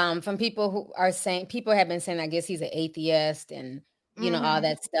 from people who are saying, people have been saying, I guess he's an atheist and, all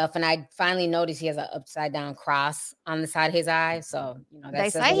that stuff. And I finally noticed he has an upside down cross on the side of his eye. So,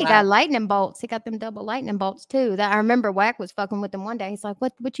 they say he got lightning bolts. He got them double lightning bolts too. That I remember Wack was fucking with them one day. He's like,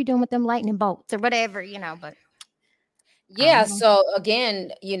 what you doing with them lightning bolts or whatever, but. Yeah. So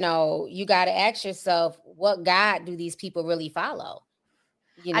again, you got to ask yourself, what God do these people really follow?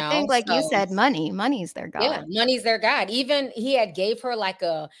 I think, like you said, money's their God. Yeah, money's their God. Even he had gave her like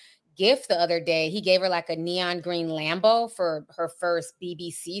a gift the other day. He gave her like a neon green Lambo for her first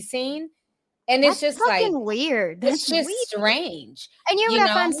BBC scene. And it's just fucking like weird. It's just strange. And what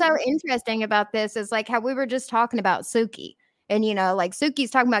I find so interesting about this is like how we were just talking about Suki. And like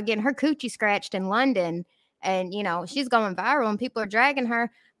Suki's talking about getting her coochie scratched in London. And she's going viral and people are dragging her.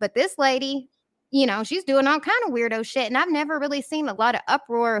 But this lady, she's doing all kind of weirdo shit. And I've never really seen a lot of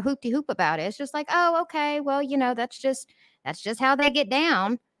uproar or hoop-de-hoop about it. It's just like, oh, okay, well, that's just how they get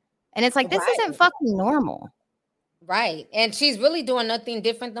down. And it's like, this isn't fucking normal. Right. And she's really doing nothing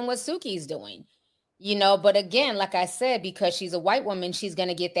different than what Suki's doing. But again, like I said, because she's a white woman, she's going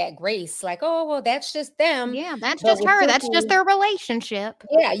to get that grace. Like, oh, well, that's just them. Yeah, that's just her. That's just their relationship.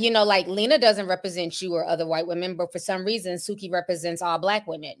 Yeah, like Lena doesn't represent you or other white women, but for some reason, Suki represents all black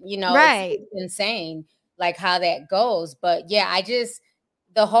women. Right. It's insane, like how that goes. But yeah,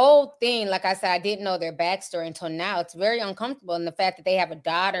 the whole thing, like I said, I didn't know their backstory until now. It's very uncomfortable. And the fact that they have a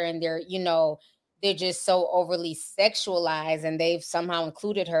daughter and they're just so overly sexualized and they've somehow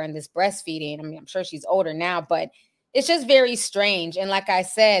included her in this breastfeeding. I mean, I'm sure she's older now, but it's just very strange. And like I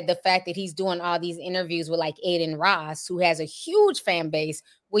said, the fact that he's doing all these interviews with like Aiden Ross, who has a huge fan base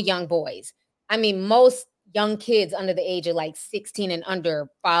with young boys. I mean, most young kids under the age of like 16 and under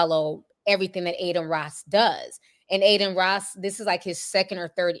follow everything that Aiden Ross does. And Aiden Ross, this is like his second or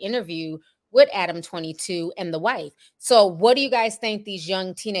third interview with Adam22 and the wife. So what do you guys think these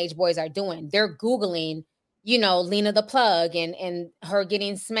young teenage boys are doing? They're Googling, Lena the Plug and her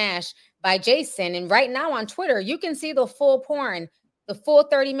getting smashed by Jason. And right now on Twitter, you can see the full porn, the full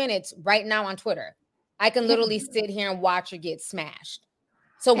 30 minutes right now on Twitter. I can literally sit here and watch her get smashed.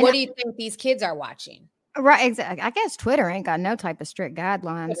 So what do you think these kids are watching? Right, exactly. I guess Twitter ain't got no type of strict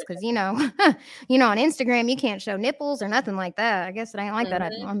guidelines because on Instagram you can't show nipples or nothing like that. I guess it ain't like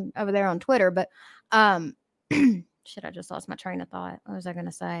that over there on Twitter. But shit, I just lost my train of thought. What was I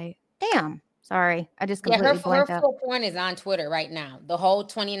gonna say? Damn, sorry, I just completely blanked out. Her full porn is on Twitter right now. The whole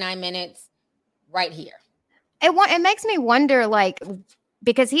 29 minutes, right here. It makes me wonder, like.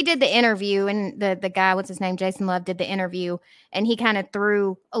 Because he did the interview and the guy, what's his name? Jason Love did the interview and he kind of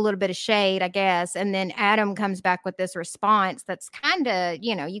threw a little bit of shade, I guess. And then Adam comes back with this response that's kind of,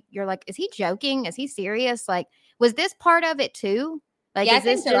 you're like, is he joking? Is he serious? Like, was this part of it too? Like, yeah, I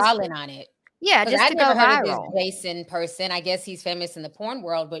think they're all in on it. Yeah, just to go viral. Of this Jason person. I guess he's famous in the porn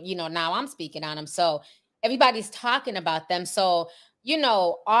world, but now I'm speaking on him. So everybody's talking about them. So,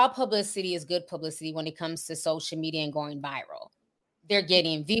 all publicity is good publicity when it comes to social media and going viral. They're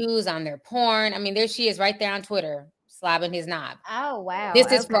getting views on their porn. I mean, there she is right there on Twitter, slobbing his knob. Oh, wow. This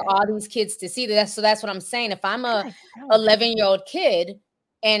is for all these kids to see. So that's what I'm saying. If I'm a 11-year-old kid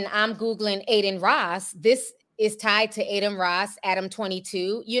and I'm Googling Aiden Ross, this is tied to Aiden Ross,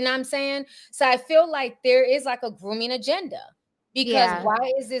 Adam22. You know what I'm saying? So I feel like there is like a grooming agenda because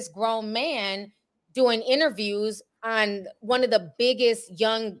why is this grown man doing interviews on one of the biggest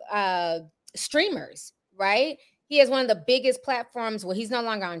young streamers, right? He has one of the biggest platforms. Well, he's no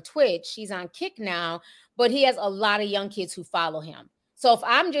longer on Twitch. He's on Kick now, but he has a lot of young kids who follow him. So if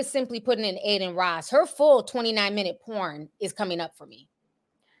I'm just simply putting in Aiden Ross, her full 29-minute porn is coming up for me.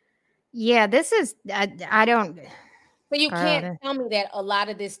 Yeah, this is, I don't. So you can't tell me that a lot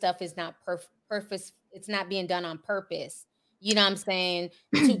of this stuff is not purpose. It's not being done on purpose. You know what I'm saying?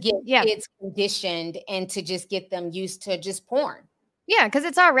 To get kids conditioned and to just get them used to just porn. Yeah, because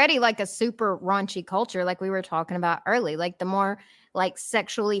it's already like a super raunchy culture, like we were talking about early. Like the more like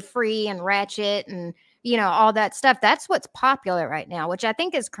sexually free and ratchet and, all that stuff. That's what's popular right now, which I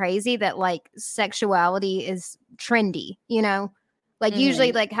think is crazy that like sexuality is trendy, like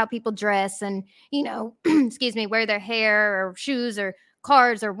usually like how people dress and, excuse me, wear their hair or shoes or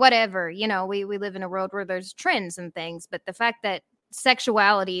cars or whatever. We live in a world where there's trends and things. But the fact that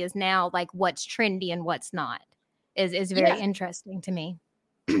sexuality is now like what's trendy and what's not. Is very interesting to me.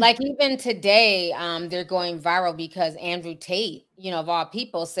 Like even today, they're going viral because Andrew Tate, of all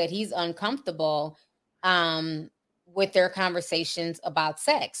people, said he's uncomfortable with their conversations about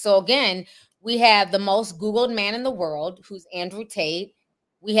sex. So again, we have the most Googled man in the world, who's Andrew Tate.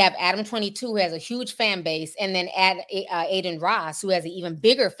 We have Adam22, who has a huge fan base, and then Aiden Ross, who has an even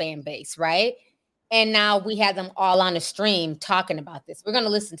bigger fan base, right? And now we have them all on a stream talking about this. We're going to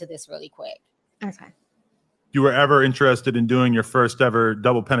listen to this really quick. Okay. You were ever interested in doing your first ever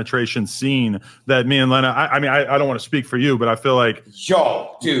double penetration scene that me and Lena, I mean, I don't want to speak for you, but I feel like,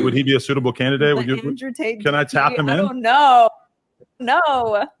 yo, dude, would he be a suitable candidate? Would you, Andrew Tate, can I tap him in? I don't know.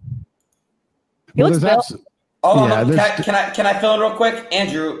 No. He looks built. Oh, yeah, can I fill in real quick?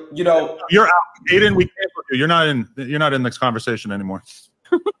 Andrew, you know. You're out. Aiden, we can't put you. You're not in this conversation anymore.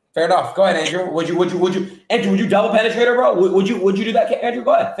 Fair enough. Go ahead, Andrew. Would you double penetrate her, bro? Would you do that, Andrew?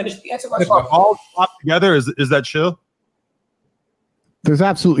 Go ahead. Finish the answer. If all pop together, is that chill? There's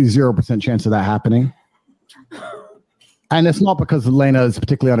absolutely 0% chance of that happening. And it's not because Elena is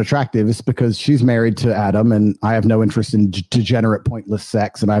particularly unattractive. It's because she's married to Adam, and I have no interest in degenerate, pointless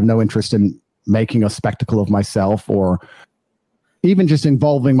sex, and I have no interest in making a spectacle of myself or even just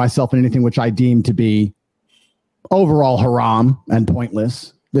involving myself in anything which I deem to be overall haram and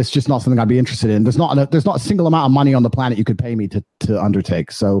pointless. It's just not something I'd be interested in. There's not a single amount of money on the planet you could pay me to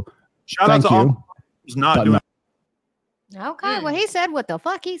undertake. So shout out to all who's not doing. Okay, well, he said what the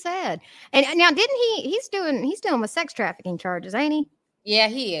fuck he said, and now didn't he's dealing with sex trafficking charges, ain't he? Yeah,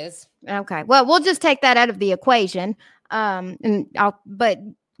 he is. Okay, well, we'll just take that out of the equation, but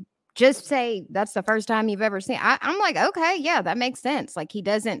just say that's the first time you've ever seen. I'm like, okay, yeah, that makes sense. Like, he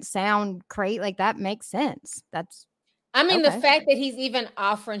doesn't sound crazy. Like, that makes sense. I mean, the fact that he's even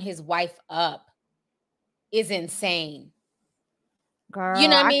offering his wife up is insane. Girl, you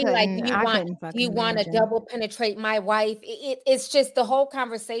know what I mean? Like, you want to double penetrate my wife. It's just the whole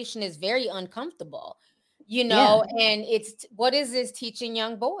conversation is very uncomfortable, you know, and what is this teaching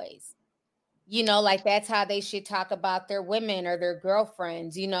young boys? You know, like, that's how they should talk about their women or their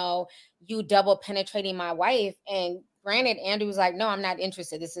girlfriends, you know, you double penetrating my wife. And granted, Andrew was like, no, I'm not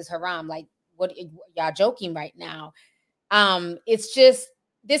interested. This is haram. Like, what y'all joking right now? It's just,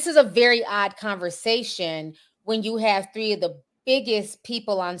 this is a very odd conversation when you have three of the biggest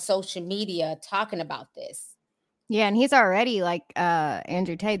people on social media talking about this. Yeah, and he's already like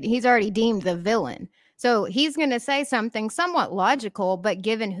Andrew Tate, he's already deemed the villain. So he's going to say something somewhat logical, but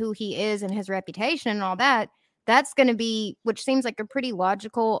given who he is and his reputation and all that, that's going to be, which seems like a pretty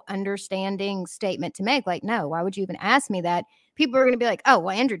logical, understanding statement to make. Like, no, why would you even ask me that? People are going to be like, oh,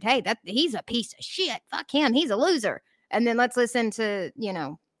 well, Andrew Tate, he's a piece of shit. Fuck him. He's a loser. And then let's listen to, you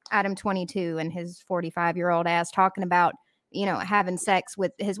know, Adam22 and his 45-year-old ass talking about, you know, having sex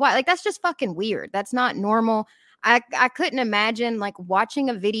with his wife. Like, that's just fucking weird. That's not normal. I couldn't imagine like watching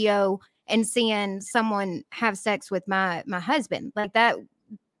a video and seeing someone have sex with my husband like that.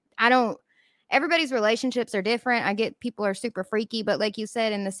 Everybody's relationships are different. I get people are super freaky, but like you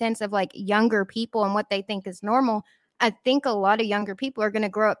said, in the sense of like younger people and what they think is normal, I think a lot of younger people are going to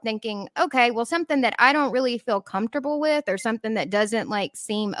grow up thinking, okay, well, something that I don't really feel comfortable with or something that doesn't like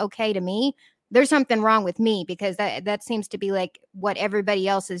seem okay to me, there's something wrong with me, because that seems to be like what everybody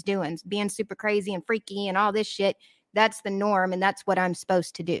else is doing, being super crazy and freaky and all this shit. That's the norm, and that's what I'm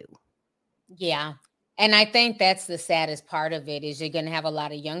supposed to do. Yeah. And I think that's the saddest part of it, is you're going to have a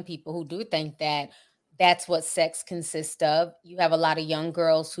lot of young people who do think that that's what sex consists of. You have a lot of young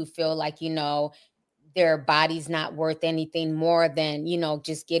girls who feel like, you know, their body's not worth anything more than, you know,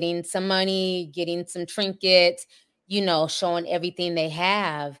 just getting some money, getting some trinkets, you know, showing everything they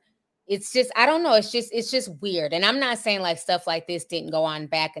have. It's just, I don't know. It's just weird. And I'm not saying like stuff like this didn't go on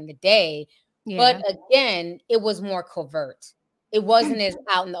back in the day, but again, it was more covert. It wasn't as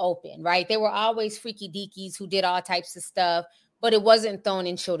out in the open, right? There were always freaky deakies who did all types of stuff, but it wasn't thrown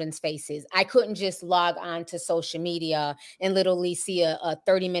in children's faces. I couldn't just log on to social media and literally see a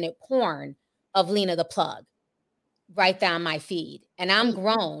 30-minute porn of Lena the Plug right there on my feed. And I'm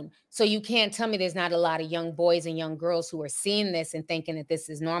grown. So you can't tell me there's not a lot of young boys and young girls who are seeing this and thinking that this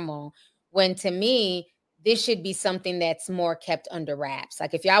is normal. When to me, this should be something that's more kept under wraps.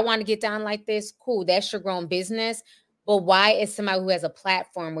 Like, if y'all want to get down like this, cool, that's your grown business. But why is somebody who has a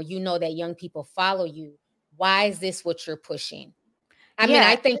platform where you know that young people follow you, why is this what you're pushing? I mean,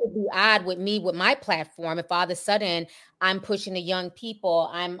 I think it'd be odd with me, with my platform, if all of a sudden I'm pushing the young people,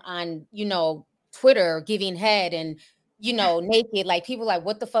 I'm on, you know, Twitter giving head and, you know, naked, like people like,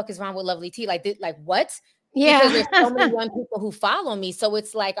 what the fuck is wrong with Lovely T? Like, what? Yeah. Because there's so many young people who follow me. So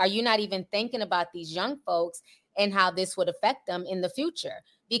it's like, are you not even thinking about these young folks and how this would affect them in the future?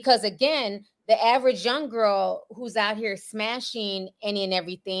 Because again, the average young girl who's out here smashing any and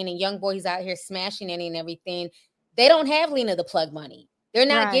everything, and young boy who's out here smashing any and everything, they don't have Lena the Plug money. They're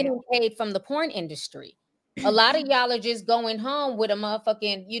not Right. getting paid from the porn industry. A lot of y'all are just going home with a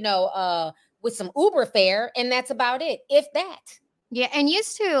motherfucking, with some Uber fare, and that's about it, if that. Yeah, and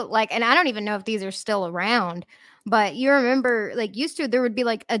used to, like, and I don't even know if these are still around, but you remember, like, used to, there would be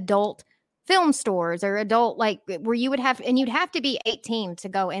like adult film stores or adult, like, where you would have, and you'd have to be 18 to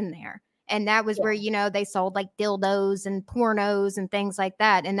go in there. And that was where, they sold like dildos and pornos and things like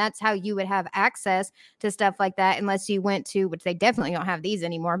that. And that's how you would have access to stuff like that, unless you went to, which they definitely don't have these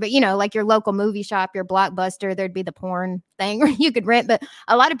anymore, but like your local movie shop, your Blockbuster, there'd be the porn thing where you could rent. But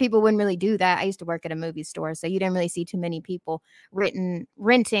a lot of people wouldn't really do that. I used to work at a movie store, so you didn't really see too many people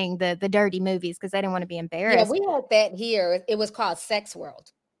renting the dirty movies because they didn't want to be embarrassed. Yeah, we had that here. It was called Sex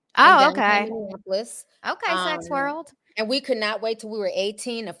World. Oh, okay. Minneapolis. Okay, Sex World. And we could not wait till we were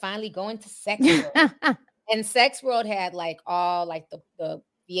 18 to finally go into Sex World. And Sex World had like all like the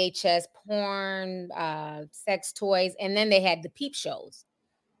VHS porn, sex toys, and then they had the peep shows.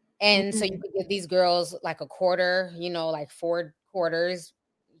 And so you could give these girls like a quarter, like 4 quarters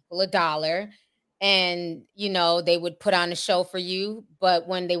equal $1. And, they would put on a show for you. But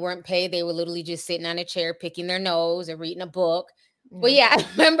when they weren't paid, they were literally just sitting on a chair, picking their nose or reading a book. But yeah, I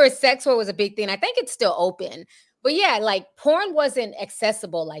remember Sex World was a big thing. I think it's still open. But yeah, like porn wasn't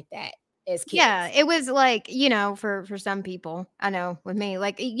accessible like that as kids. Yeah, it was like, for some people, I know with me,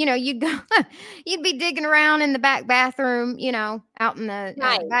 like, you'd go, you'd be digging around in the back bathroom, out in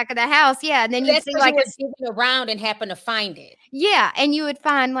the back of the house. Yeah. And then you'd see like digging around and happen to find it. Yeah. And you would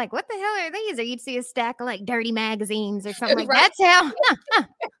find like, what the hell are these? Or you'd see a stack of like dirty magazines or something like Right.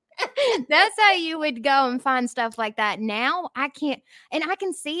 that's how you would go and find stuff like that. Now I can't, and I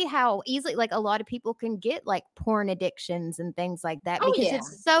can see how easily like a lot of people can get like porn addictions and things like that because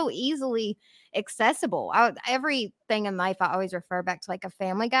it's so easily accessible. Everything in life I always refer back to like a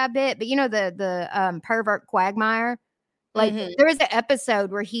Family Guy bit, but the pervert quagmire. Like there was an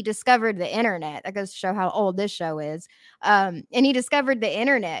episode where he discovered the internet. That goes to show how old this show is. And he discovered the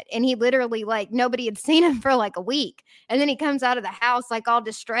internet, and he literally like nobody had seen him for like a week. And then he comes out of the house like all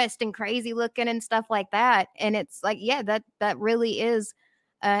distressed and crazy looking and stuff like that. And it's like, yeah, that really is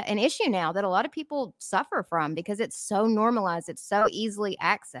an issue now that a lot of people suffer from because it's so normalized. It's so easily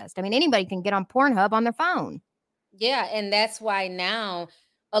accessed. I mean, anybody can get on Pornhub on their phone. Yeah, and that's why now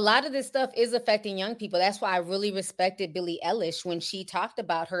a lot of this stuff is affecting young people. That's why I really respected Billie Eilish when she talked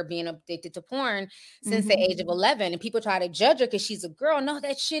about her being addicted to porn since the age of 11. And people try to judge her because she's a girl. No,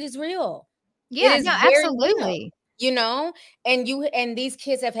 that shit is real. Yeah, no, absolutely. Real, and these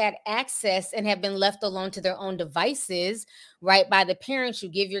kids have had access and have been left alone to their own devices, right? By the parents. You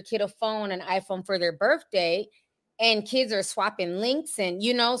give your kid a phone, an iPhone for their birthday, and kids are swapping links and,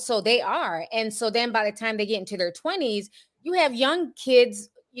 so they are. And so then by the time they get into their 20s, you have young kids,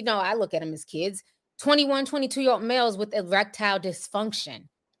 I look at them as kids, 21, 22-year-old males with erectile dysfunction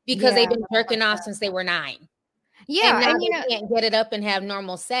because they've been jerking off since they were 9. Yeah. And now they can't get it up and have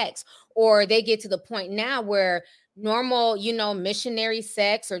normal sex. Or they get to the point now where normal, missionary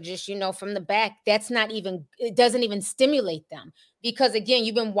sex or just, from the back, it doesn't even stimulate them. Because again,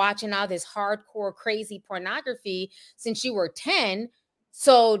 you've been watching all this hardcore, crazy pornography since you were 10.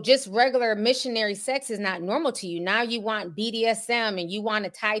 So just regular missionary sex is not normal to you. Now you want BDSM and you want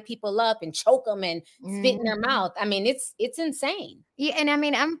to tie people up and choke them and spit in their mouth. I mean, it's insane. Yeah. And I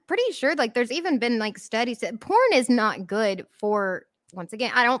mean, I'm pretty sure like there's even been like studies that porn is not good for, once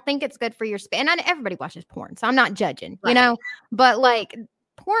again, I don't think it's good for your skin. And everybody watches porn, so I'm not judging, but like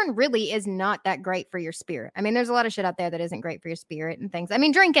porn really is not that great for your spirit. I mean, there's a lot of shit out there that isn't great for your spirit and things. I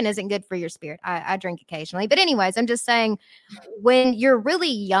mean, drinking isn't good for your spirit. I drink occasionally. But anyways, I'm just saying when you're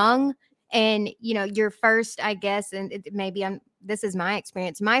really young and, your first, I guess, and this is my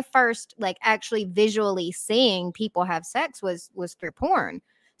experience. My first, like actually visually seeing people have sex was through porn.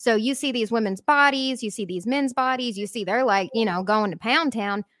 So you see these women's bodies, you see these men's bodies, you see they're like, going to Pound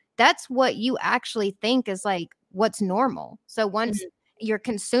Town. That's what you actually think is like what's normal. So once you're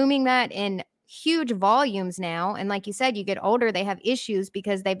consuming that in huge volumes now. And like you said, you get older, they have issues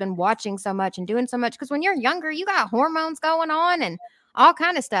because they've been watching so much and doing so much. Because when you're younger, you got hormones going on and all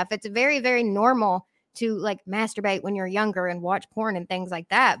kind of stuff. It's very, very normal to like masturbate when you're younger and watch porn and things like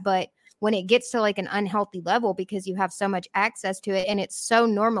that. But when it gets to like an unhealthy level because you have so much access to it and it's so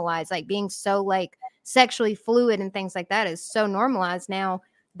normalized, like being so like sexually fluid and things like that is so normalized now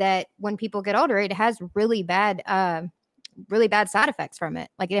that when people get older, it has really bad side effects from it.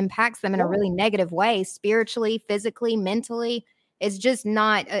 Like it impacts them in a really negative way, spiritually, physically, mentally. It's just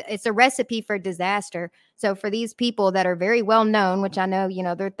not, it's a recipe for disaster. So for these people that are very well known, which I know,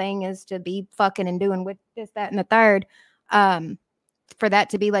 their thing is to be fucking and doing with this, that, and the third, for that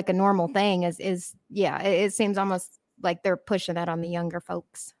to be like a normal thing is it seems almost like they're pushing that on the younger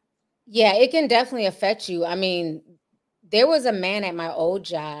folks. Yeah, it can definitely affect you. I mean, there was a man at my old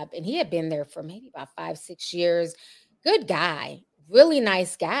job, and he had been there for maybe about 5-6 years. Good guy, really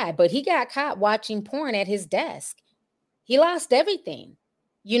nice guy, but he got caught watching porn at his desk. He lost everything.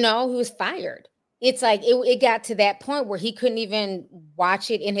 He was fired. It's like it got to that point where he couldn't even watch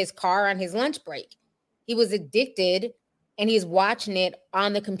it in his car on his lunch break. He was addicted, and he's watching it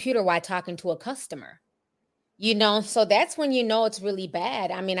on the computer while talking to a customer. So that's when it's really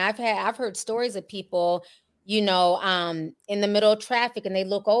bad. I mean, I've heard stories of people, in the middle of traffic, and they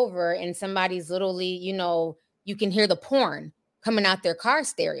look over and somebody's literally, you can hear the porn coming out their car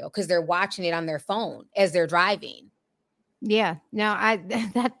stereo because they're watching it on their phone as they're driving. Yeah, no,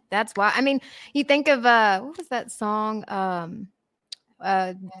 that's why. I mean, you think of what was that song?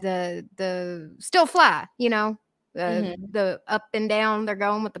 The Still Fly, the up and down they're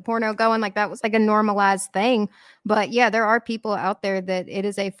going with the porno going, like that was like a normalized thing. But yeah, there are people out there that it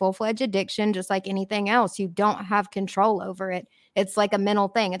is a full-fledged addiction, just like anything else. You don't have control over it. It's like a mental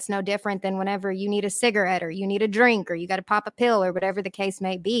thing. It's no different than whenever you need a cigarette or you need a drink or you got to pop a pill or whatever the case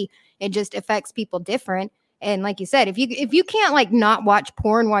may be. It just affects people different. And like you said, if you can't like not watch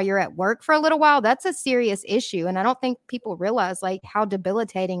porn while you're at work for a little while, that's a serious issue. And I don't think people realize like how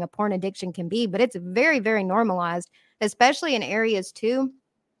debilitating a porn addiction can be, but it's very, very normalized, especially in areas too.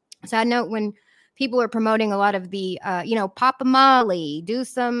 So I know when people are promoting a lot of the, pop a Molly, do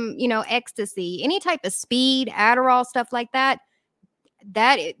some, ecstasy, any type of speed, Adderall, stuff like that,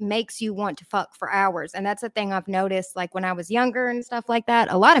 that it makes you want to fuck for hours. And that's a thing I've noticed, like when I was younger and stuff like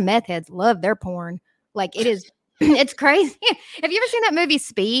that, a lot of meth heads love their porn. Like it is, it's crazy. Have you ever seen that movie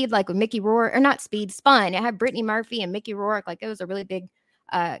Speed, like with Mickey Rourke, or not Speed, Spun? It had Brittany Murphy and Mickey Rourke. Like it was a really big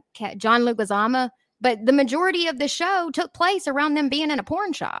John Leguizamo. But the majority of the show took place around them being in a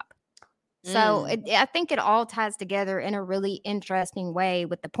porn shop. So I think it all ties together in a really interesting way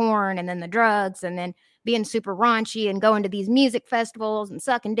with the porn and then the drugs and then being super raunchy and going to these music festivals and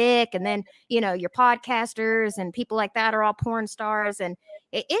sucking dick. And then, your podcasters and people like that are all porn stars. And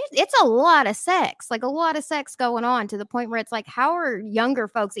it's a lot of sex, like a lot of sex going on to the point where it's like, how are younger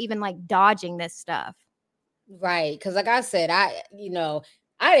folks even like dodging this stuff? Right. Because like I said, I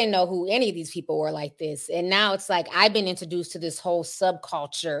didn't know who any of these people were like this. And now it's like I've been introduced to this whole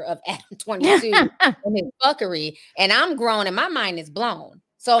subculture of Adam22 and his fuckery. And I'm grown and my mind is blown.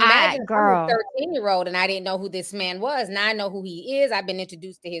 So imagine I'm a 13-year-old and I didn't know who this man was. Now I know who he is. I've been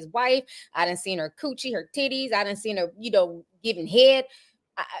introduced to his wife. I done seen her coochie, her titties. I done seen her, giving head.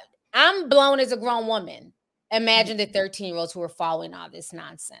 I'm blown as a grown woman. Imagine the 13-year-olds who are following all this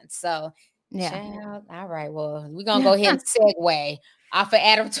nonsense. So, yeah. Child, all right. Well, we're going to go ahead and segue off of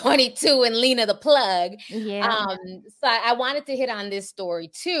Adam22 and Lena the Plug. Yeah. So I wanted to hit on this story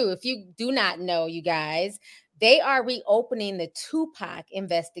too. If you do not know, you guys, they are reopening the Tupac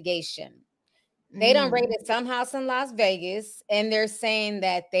investigation. They done raided some house in Las Vegas, and they're saying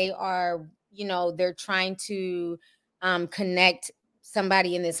that they are, they're trying to connect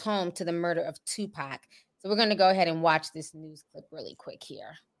somebody in this home to the murder of Tupac. So we're going to go ahead and watch this news clip really quick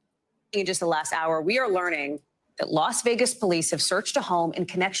here. In just the last hour, we are learning that Las Vegas police have searched a home in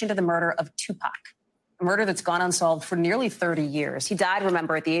connection to the murder of Tupac, a murder that's gone unsolved for nearly 30 years. He died,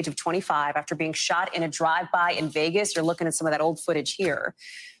 remember, at the age of 25 after being shot in a drive-by in Vegas. You're looking at some of that old footage here.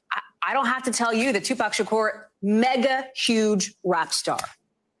 I don't have to tell you that Tupac Shakur, mega huge rap star.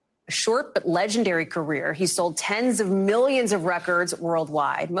 A short but legendary career. He sold tens of millions of records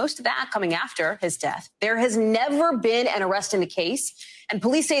worldwide, most of that coming after his death. There has never been an arrest in the case, and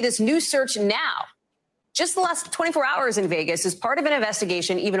police say this new search now, just the last 24 hours in Vegas, is part of an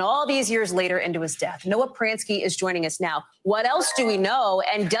investigation even all these years later into his death. Noah Pransky is joining us now. What else do we know?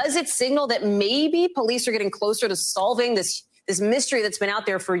 And does it signal that maybe police are getting closer to solving this mystery that's been out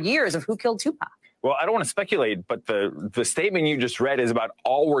there for years of who killed Tupac? Well, I don't want to speculate, but the statement you just read is about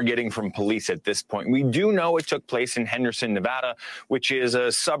all we're getting from police at this point. We do know it took place in Henderson, Nevada, which is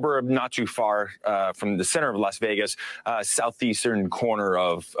a suburb not too far from the center of Las Vegas, southeastern corner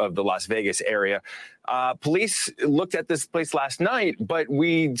of the Las Vegas area. Police looked at this place last night, but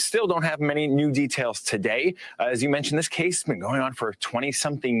we still don't have many new details today. As you mentioned, this case has been going on for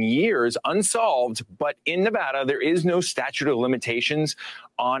 20-something years, unsolved, but in Nevada, there is no statute of limitations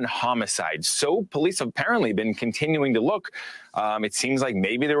on homicides. So police have apparently been continuing to look. It seems like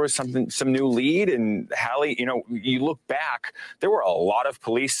maybe there was some new lead. And Hallie, you look back, there were a lot of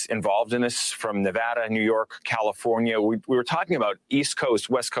police involved in this from Nevada, New York, California. We were talking about East Coast,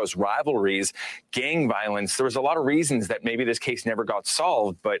 West Coast rivalries, gang violence. There was a lot of reasons that maybe this case never got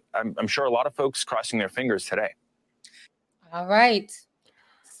solved, but I'm sure a lot of folks crossing their fingers today. All right.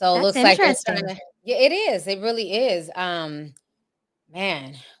 So it looks like Yeah, it is. It really is. Man,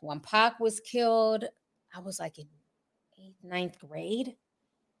 when Pac was killed, I was like in 8th, 9th grade,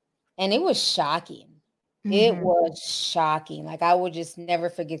 and it was shocking. It Mhm. was shocking. Like, I would just never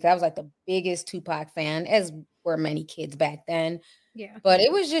forget. I was like the biggest Tupac fan, as were many kids back then. Yeah. But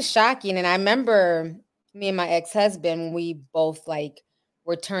it was just shocking. And I remember me and my ex-husband, we both like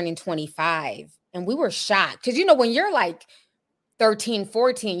were turning 25, and we were shocked. Because, when you're like 13,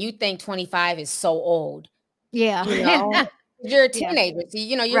 14, you think 25 is so old. Yeah. You're a Yeah. teenager. So,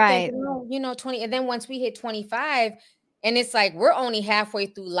 you're Right. thinking, 20. And then once we hit 25, and it's like, we're only halfway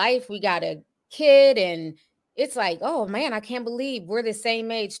through life. We got a kid, and it's like, oh man, I can't believe we're the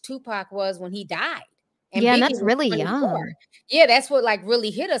same age Tupac was when he died. And Yeah, and Biggie that's was really 24. young. Yeah, that's what like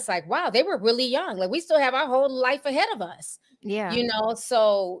really hit us. Like, wow, they were really young. Like, we still have our whole life ahead of us. Yeah.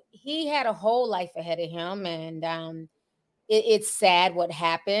 So he had a whole life ahead of him, and it's sad what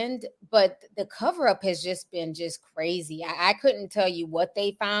happened, but the cover up has just been just crazy. I couldn't tell you what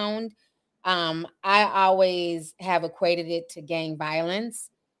they found. I always have equated it to gang violence,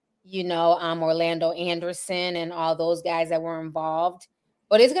 Orlando Anderson and all those guys that were involved.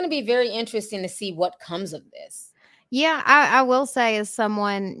 But it's going to be very interesting to see what comes of this. Yeah, I will say, as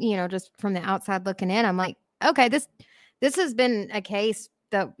someone, just from the outside looking in, I'm like, okay, this has been a case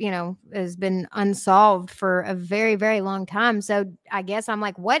that, has been unsolved for a very, very long time. So I guess I'm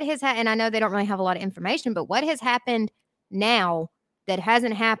like, what has happened? And I know they don't really have a lot of information, but what has happened now that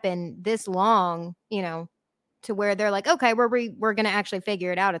hasn't happened this long, to where they're like, okay, we're going to actually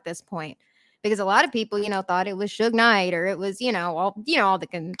figure it out at this point. Because a lot of people, thought it was Suge Knight, or it was, all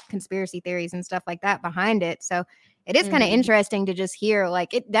the conspiracy theories and stuff like that behind it. So it is kind of interesting to just hear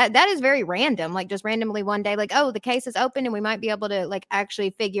like that is very random, like just randomly one day, like, oh, the case is open and we might be able to like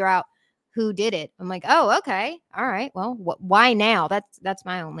actually figure out who did it. I'm like, oh, okay. All right. Well, why now? That's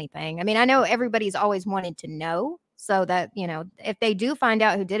my only thing. I mean, I know everybody's always wanted to know, so that, if they do find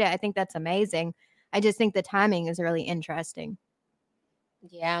out who did it, I think that's amazing. I just think the timing is really interesting.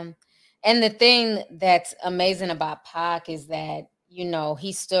 Yeah. And the thing that's amazing about Pac is that,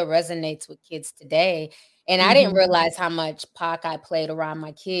 he still resonates with kids today. And I didn't realize how much Pac I played around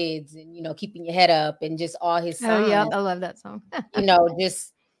my kids, and, keeping your head up, and just all his songs. Oh, yeah. I love that song.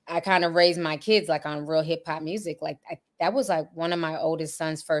 Just I kind of raised my kids like on real hip hop music. Like that was like one of my oldest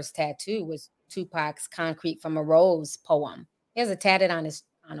son's first tattoo was Tupac's "Concrete from a Rose" poem. He has it tatted on him,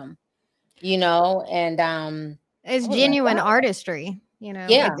 and it's genuine artistry.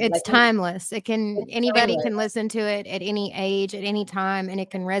 Yeah, it's like, timeless. Anybody can listen to it at any age, at any time, and it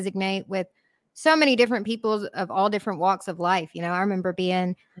can resonate with so many different people of all different walks of life. I remember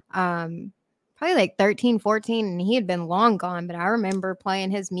being probably like 13, 14, and he had been long gone, but I remember playing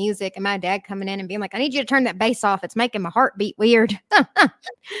his music and my dad coming in and being like, I need you to turn that bass off. It's making my heart beat weird.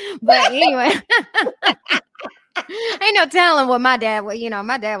 But anyway, ain't no telling what my dad was.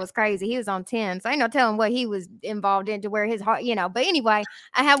 My dad was crazy. He was on 10, so ain't no telling what he was involved in to where his heart, But anyway,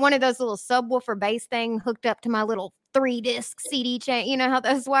 I had one of those little subwoofer bass thing hooked up to my little 3-disc CD chain. You know how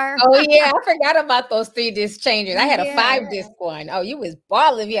those were? Oh yeah, I forgot about those 3-disc changers. I had a 5-disc one. Oh, you was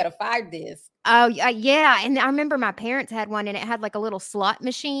balling if you had a 5-disc. Oh yeah, and I remember my parents had one, and it had like a little slot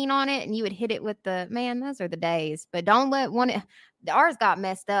machine on it, and you would hit it with those are the days. But don't let ours got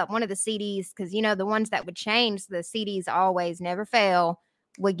messed up. One of the CDs, because the ones that would change, the CDs always never fail,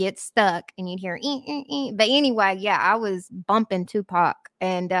 would get stuck, and you'd hear But anyway, yeah, I was bumping Tupac,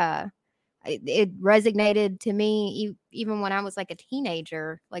 and it resonated to me even when I was like a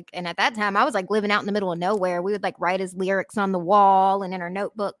teenager. And at that time I was like living out in the middle of nowhere. We would like write his lyrics on the wall and in our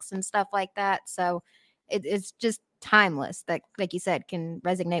notebooks and stuff like that. So it's just timeless, that, like you said, can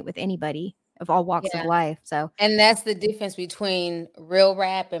resonate with anybody of all walks of life. So, and that's the difference between real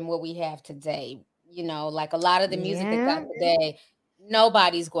rap and what we have today. Like a lot of the music that's out today,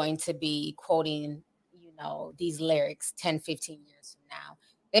 nobody's going to be quoting, these lyrics 10, 15 years from now.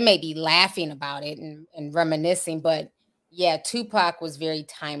 They may be laughing about it and reminiscing, but yeah, Tupac was very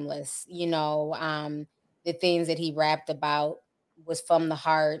timeless. The things that he rapped about was from the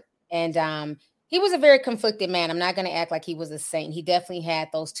heart. And he was a very conflicted man. I'm not going to act like he was a saint. He definitely had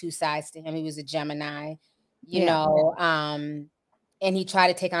those two sides to him. He was a Gemini, and he tried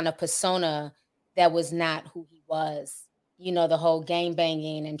to take on a persona that was not who he was. The whole gang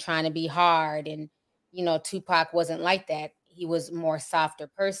banging and trying to be hard. And, Tupac wasn't like that. He was more softer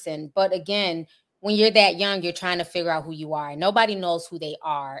person. But again, when you're that young, you're trying to figure out who you are. Nobody knows who they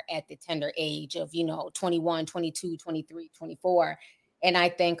are at the tender age of, 21, 22, 23, 24. And I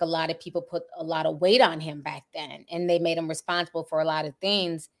think a lot of people put a lot of weight on him back then, and they made him responsible for a lot of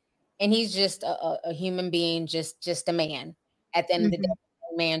things. And he's just a human being, just a man at the end of the day.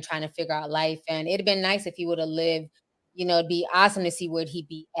 man trying to figure out life. And it'd been nice if he would have lived, you know, it'd be awesome to see where he'd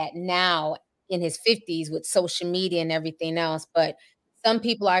be at now in his 50s with social media and everything else. But some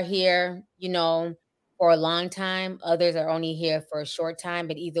people are here, you know, for a long time. Others are only here for a short time.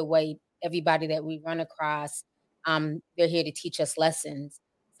 But either way, everybody that we run across, they're here to teach us lessons.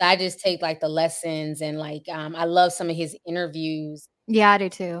 So I just take like the lessons and like, I love some of his interviews. Yeah, I do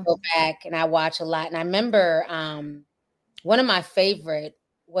too. Go back and I watch a lot. And I remember one of my favorite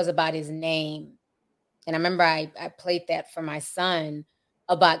was about his name. And I remember I played that for my son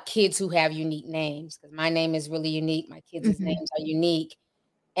about kids who have unique names, because my name is really unique. My kids' names are unique.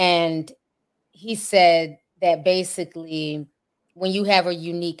 And he said that basically when you have a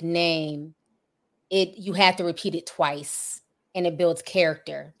unique name, you have to repeat it twice and it builds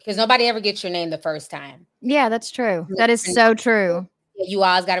character, because nobody ever gets your name the first time. Yeah, that's true. That is so true. You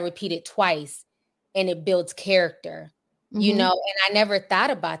always got to repeat it twice and it builds character, you know, and I never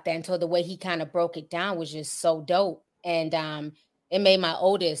thought about that until the way he kind of broke it down was just so dope. And it made my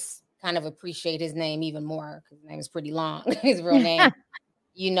oldest kind of appreciate his name even more, because his name is pretty long, his real name,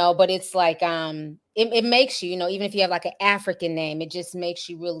 you know, but it's like, it makes you, you know, even if you have like an African name, it just makes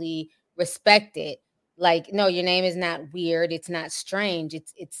you really respect it. Like, no, your name is not weird. It's not strange.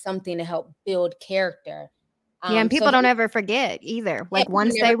 It's something to help build character. Yeah, and people don't ever forget either. Like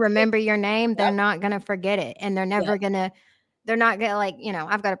once they remember your name, they're not going to forget it. And they're never going to, they're not going to, like, you know,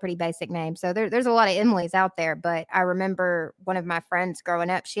 I've got a pretty basic name. So there's a lot of Emily's out there. But I remember one of my friends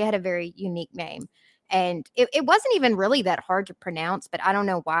growing up, she had a very unique name. And it wasn't even really that hard to pronounce, but I don't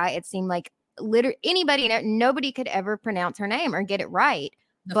know why. It seemed like literally nobody could ever pronounce her name or get it right.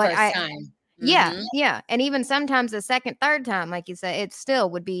 The first time. Yeah. And even sometimes the second, third time, like you said, it still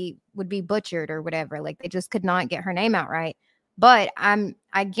would be butchered or whatever. Like they just could not get her name out right. But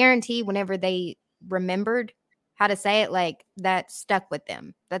I guarantee whenever they remembered how to say it, like that stuck with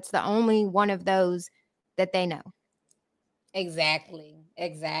them. That's the only one of those that they know. Exactly.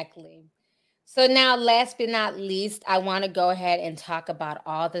 So now, last but not least, I want to go ahead and talk about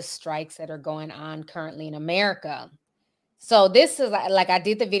all the strikes that are going on currently in America. So this is like I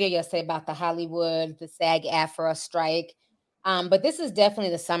did the video yesterday about the Hollywood, the SAG-AFTRA strike. But this is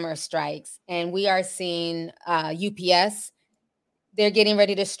definitely the summer strikes. And we are seeing UPS, they're getting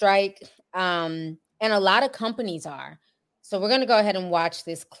ready to strike. And a lot of companies are. So we're going to go ahead and watch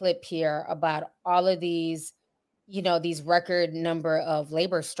this clip here about all of these, you know, these record number of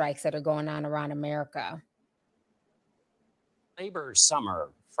labor strikes that are going on around America. Labor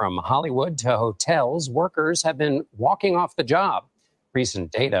summer. From Hollywood to hotels, workers have been walking off the job.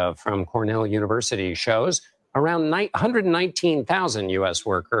 Recent data from Cornell University shows around 119,000 U.S.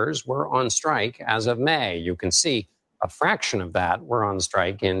 workers were on strike as of May. You can see a fraction of that were on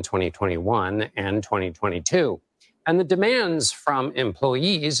strike in 2021 and 2022. And the demands from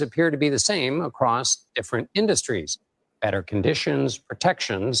employees appear to be the same across different industries: better conditions,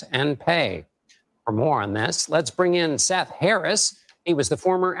 protections, and pay. For more on this, let's bring in Seth Harris. He was the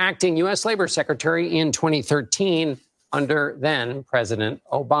former acting U.S. Labor Secretary in 2013 under then President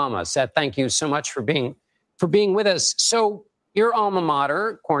Obama. Seth, thank you so much for being with us. So your alma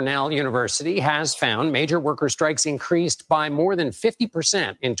mater, Cornell University, has found major worker strikes increased by more than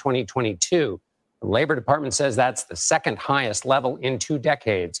 50% in 2022. The Labor Department says that's the second highest level in 2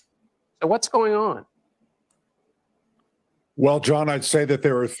 decades. So what's going on? Well, John, I'd say that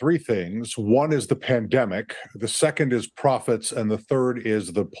there are 3 things. One is the pandemic. The second is profits. And the third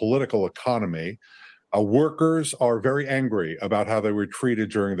is the political economy. Workers are very angry about how they were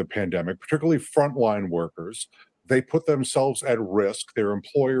treated during the pandemic, particularly frontline workers. They put themselves at risk. Their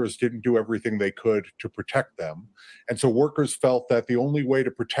employers didn't do everything they could to protect them. And so workers felt that the only way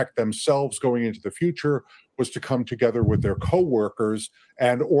to protect themselves going into the future was to come together with their coworkers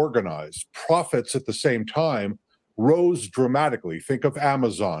and organize. Profits at the same time rose dramatically. Think of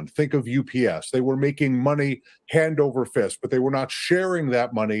Amazon, think of UPS. They were making money hand over fist, but they were not sharing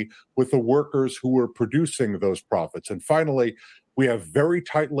that money with the workers who were producing those profits. And finally, we have very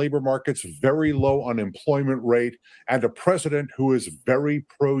tight labor markets, very low unemployment rate, and a president who is very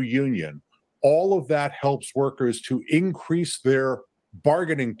pro-union. All of that helps workers to increase their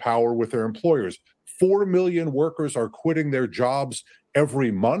bargaining power with their employers. 4 million workers are quitting their jobs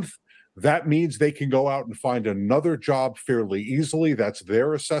every month. That means they can go out and find another job fairly easily. That's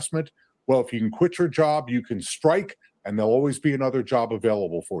their assessment. Well, if you can quit your job, you can strike, and there'll always be another job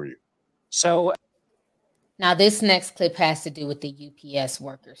available for you. So now this next clip has to do with the UPS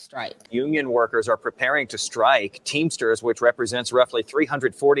worker strike. Union workers are preparing to strike. Teamsters, which represents roughly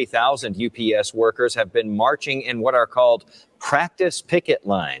 340,000 UPS workers, have been marching in what are called practice picket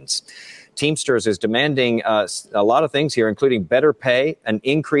lines. Teamsters is demanding a lot of things here, including better pay, an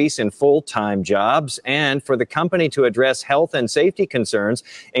increase in full-time jobs, and for the company to address health and safety concerns,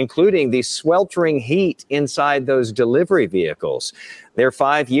 including the sweltering heat inside those delivery vehicles. Their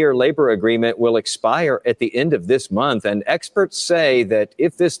 5-year labor agreement will expire at the end of this month, and experts say that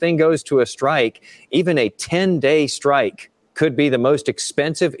if this thing goes to a strike, even a 10-day strike could be the most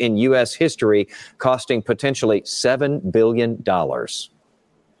expensive in U.S. history, costing potentially $7 billion.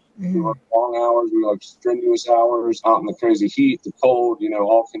 We work long hours, we work strenuous hours out in the crazy heat, the cold,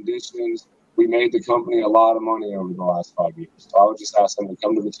 all conditions. We made the company a lot of money over the last 5 years. So I would just ask them to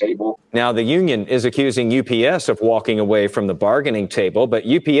come to the table. Now, the union is accusing UPS of walking away from the bargaining table, but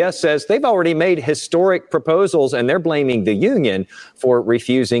UPS says they've already made historic proposals and they're blaming the union for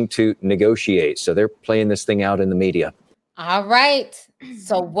refusing to negotiate. So they're playing this thing out in the media. All right.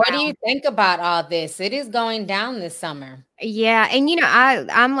 So what do you think about all this? It is going down this summer. Yeah. And,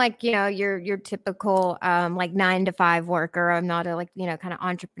 I'm like, your typical like 9-to-5 worker. I'm not a kind of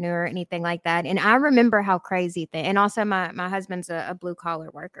entrepreneur or anything like that. And I remember how crazy and also my husband's a blue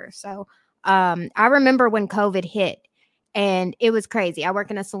collar worker. So I remember when COVID hit and it was crazy. I work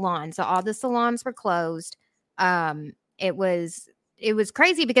in a salon. So all the salons were closed. It was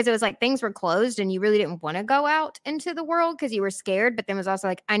crazy because it was like things were closed and you really didn't want to go out into the world because you were scared. But then it was also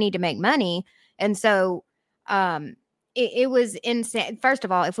like, I need to make money. And so it was insane. First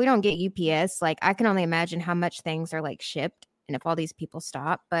of all, if we don't get UPS, like I can only imagine how much things are like shipped and if all these people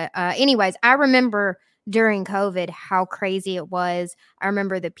stop. But anyways, I remember during COVID how crazy it was. I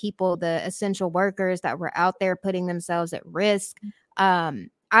remember the people, the essential workers that were out there putting themselves at risk.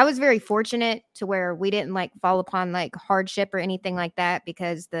 I was very fortunate to where we didn't like fall upon like hardship or anything like that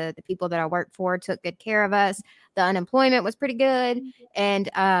because the people that I worked for took good care of us. The unemployment was pretty good. And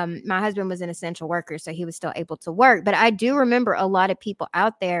my husband was an essential worker, so he was still able to work. But I do remember a lot of people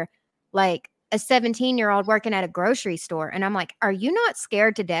out there, like a 17-year-old working at a grocery store. And I'm like, are you not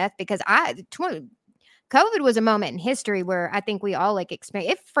scared to death? Because COVID was a moment in history where I think we all like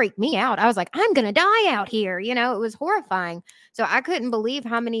experienced. It freaked me out. I was like, I'm going to die out here. It was horrifying. So I couldn't believe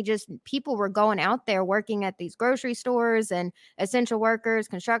how many just people were going out there working at these grocery stores and essential workers,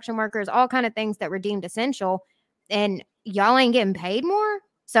 construction workers, all kind of things that were deemed essential. And y'all ain't getting paid more.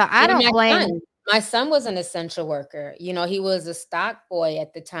 So I don't blame. My son was an essential worker. He was a stock boy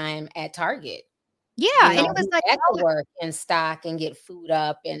at the time at Target. Yeah. And it was like he had to work and stock and get food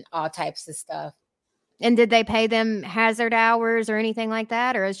up and all types of stuff. And did they pay them hazard hours or anything like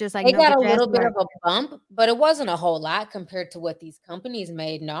that? Or it's just like they got a little bit of a bump, but it wasn't a whole lot compared to what these companies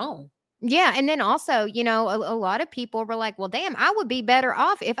made. No. Yeah. And then also, a lot of people were like, well, damn, I would be better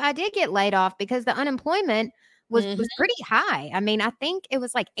off if I did get laid off because the unemployment was pretty high. I mean, I think it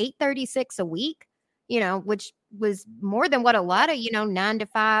was like $836 a week, which was more than what a lot of,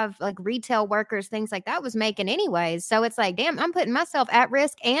 9-to-5, like retail workers, things like that was making anyways. So it's like, damn, I'm putting myself at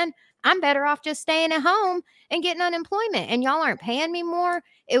risk and I'm better off just staying at home and getting unemployment and y'all aren't paying me more.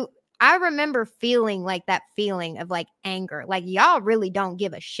 I remember feeling like that feeling of like anger, like y'all really don't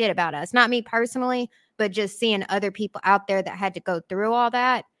give a shit about us. Not me personally, but just seeing other people out there that had to go through all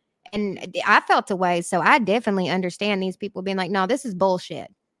that. And I felt a way. So I definitely understand these people being like, no, this is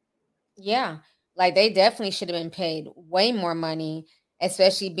bullshit. Yeah. Like they definitely should have been paid way more money,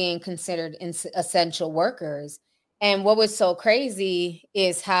 especially being considered essential workers. And what was so crazy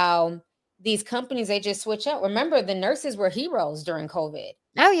is how these companies, they just switch up. Remember, the nurses were heroes during COVID.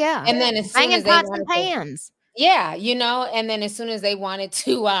 Oh, yeah. And then as soon hanging as pots and pans. Yeah, and then as soon as they wanted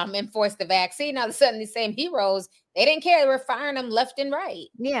to enforce the vaccine, all of a sudden the same heroes, they didn't care. They were firing them left and right.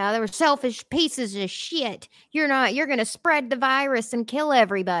 Yeah, they were selfish pieces of shit. You're going to spread the virus and kill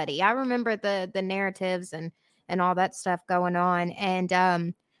everybody. I remember the narratives and all that stuff going on.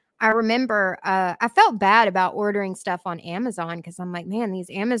 And I remember I felt bad about ordering stuff on Amazon because I'm like, man, these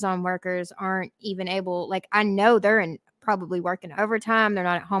Amazon workers aren't even able, like, I know they're probably working overtime. They're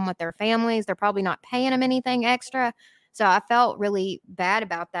not at home with their families. They're probably not paying them anything extra. So I felt really bad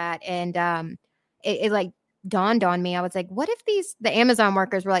about that. And it like dawned on me. I was like, what if the Amazon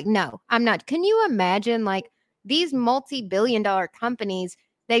workers were like, no, I'm not. Can you imagine like these multi-billion-dollar companies,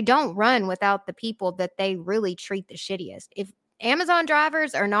 they don't run without the people that they really treat the shittiest. If Amazon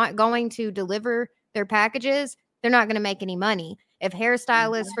drivers are not going to deliver their packages, they're not going to make any money. If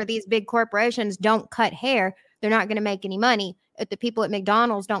hairstylists for these big corporations don't cut hair, they're not going to make any money. If the people at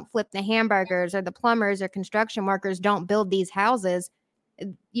McDonald's don't flip the hamburgers or the plumbers or construction workers don't build these houses, they're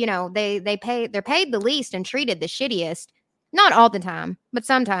paid the least and treated the shittiest. Not all the time, but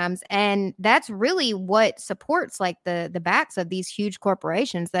sometimes. And that's really what supports like the backs of these huge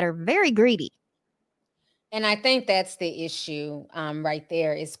corporations that are very greedy. And I think that's the issue right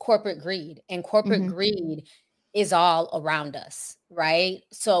there is corporate greed. And corporate greed is all around us, right?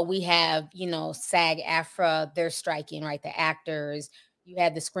 So we have, SAG-AFTRA, they're striking, right? The actors, you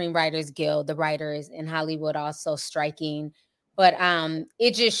have the Screenwriters Guild, the writers in Hollywood also striking. But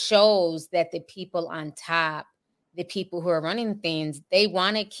it just shows that the people on top, the people who are running things, they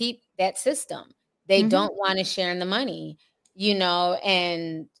want to keep that system. They don't want to share in the money,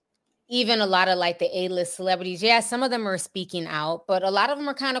 and even a lot of like the A-list celebrities, yeah, some of them are speaking out, but a lot of them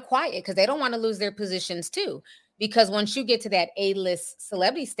are kind of quiet because they don't want to lose their positions too. Because once you get to that A-list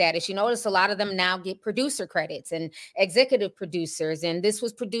celebrity status, you notice a lot of them now get producer credits and executive producers. And this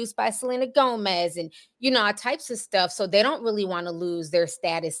was produced by Selena Gomez and, all types of stuff. So they don't really want to lose their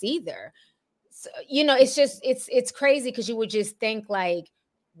status either. So, it's just, it's crazy because you would just think like,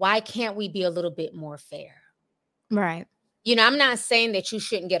 why can't we be a little bit more fair? Right. I'm not saying that you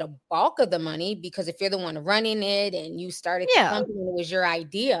shouldn't get a bulk of the money because if you're the one running it and you started the company, it was your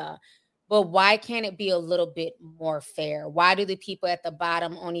idea. But why can't it be a little bit more fair? Why do the people at the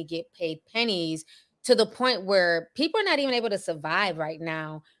bottom only get paid pennies to the point where people are not even able to survive right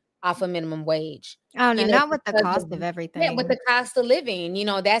now off a minimum wage? Oh, no, not with the cost of everything. Yeah, with the cost of living.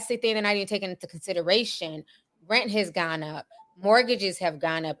 That's the thing they're not even taking into consideration. Rent has gone up. Mortgages have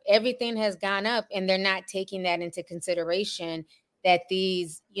gone up. Everything has gone up, and they're not taking that into consideration that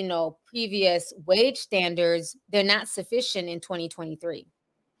these, previous wage standards, they're not sufficient in 2023.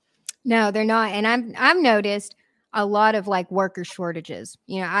 No, they're not. And I've noticed a lot of like worker shortages.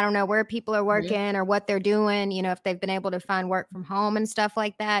 I don't know where people are working or what they're doing, if they've been able to find work from home and stuff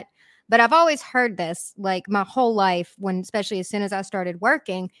like that. But I've always heard this like my whole life, especially as soon as I started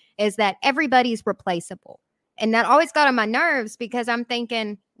working, is that everybody's replaceable. And that always got on my nerves because I'm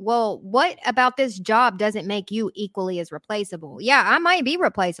thinking, well, what about this job doesn't make you equally as replaceable? Yeah, I might be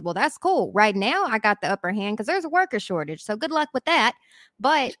replaceable. That's cool. Right now, I got the upper hand because there's a worker shortage. So good luck with that.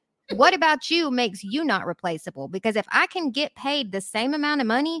 But what about you makes you not replaceable? Because if I can get paid the same amount of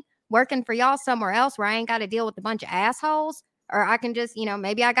money working for y'all somewhere else where I ain't got to deal with a bunch of assholes, or I can just,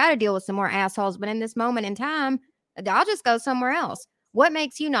 maybe I got to deal with some more assholes. But in this moment in time, I'll just go somewhere else. What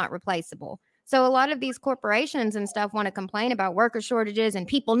makes you not replaceable? So a lot of these corporations and stuff want to complain about worker shortages and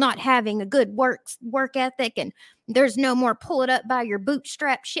people not having a good work ethic and there's no more pull it up by your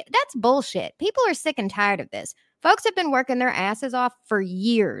bootstrap shit. That's bullshit. People are sick and tired of this. Folks have been working their asses off for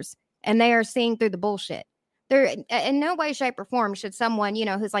years and they are seeing through the bullshit. There, in no way, shape, or form should someone,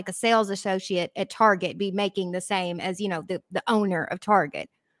 who's like a sales associate at Target be making the same as, the owner of Target.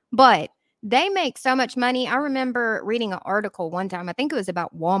 But they make so much money. I remember reading an article one time, I think it was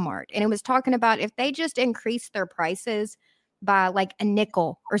about Walmart, and it was talking about if they just increased their prices by like a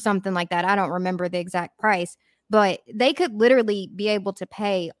nickel or something like that. I don't remember the exact price, but they could literally be able to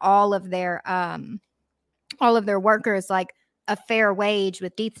pay all of their workers like a fair wage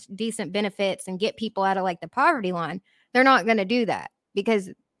with decent benefits and get people out of like the poverty line. They're not going to do that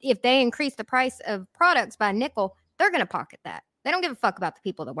because if they increase the price of products by a nickel, they're going to pocket that. They don't give a fuck about the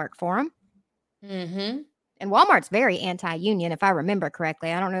people that work for them. And Walmart's very anti-union, if I remember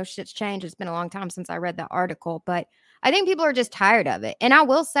correctly. I don't know if shit's changed. It's been a long time since I read the article, but I think people are just tired of it. And I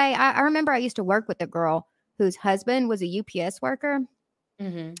will say, I remember I used to work with a girl whose husband was a UPS worker,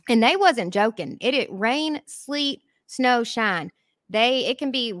 and they wasn't joking. It rain, sleet, snow, shine. It can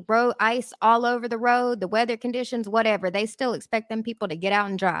be ice all over the road, the weather conditions, whatever. They still expect them people to get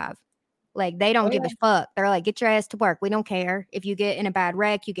out and drive. Like, they don't give a fuck. They're like, get your ass to work. We don't care. If you get in a bad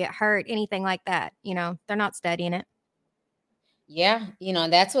wreck, you get hurt, anything like that. They're not studying it. Yeah.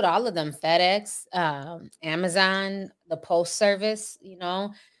 That's what all of them, FedEx, Amazon, the post service,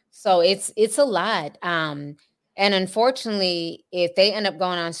 so it's a lot. And unfortunately, if they end up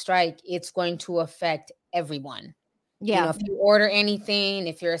going on strike, it's going to affect everyone. Yeah. If you order anything,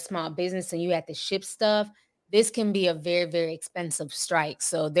 if you're a small business and you have to ship stuff, this can be a very, very expensive strike.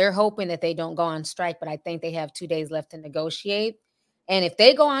 So they're hoping that they don't go on strike, but I think they have 2 days left to negotiate. And if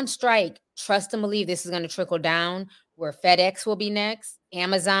they go on strike, trust and believe this is going to trickle down where FedEx will be next,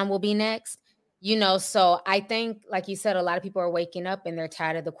 Amazon will be next. So I think, like you said, a lot of people are waking up and they're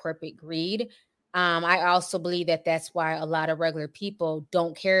tired of the corporate greed. I also believe that that's why a lot of regular people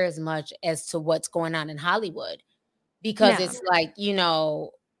don't care as much as to what's going on in Hollywood, because it's like,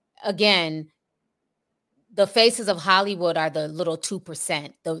 again, the faces of Hollywood are the little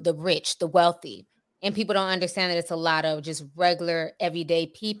 2%, the rich, the wealthy. And people don't understand that it's a lot of just regular, everyday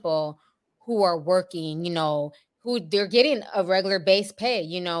people who are working, who they're getting a regular base pay,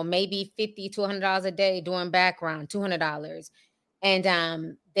 maybe $50 to $100 a day doing background, $200.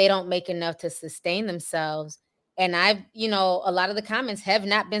 And they don't make enough to sustain themselves. And a lot of the comments have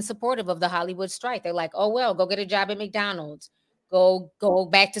not been supportive of the Hollywood strike. They're like, oh, well, go get a job at McDonald's, go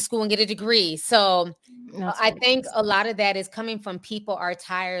back to school and get a degree. So I think a lot of that is coming from people are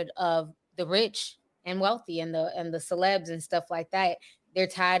tired of the rich and wealthy and the celebs and stuff like that. They're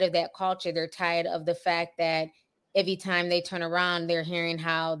tired of that culture. They're tired of the fact that every time they turn around, they're hearing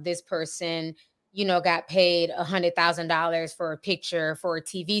how this person, got paid $100,000 for a picture, for a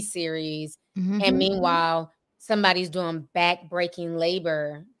TV series. Mm-hmm. And meanwhile, somebody's doing back-breaking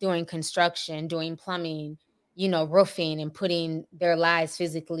labor, doing construction, doing plumbing, roofing, and putting their lives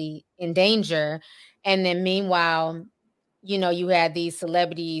physically in danger. And then meanwhile, you had these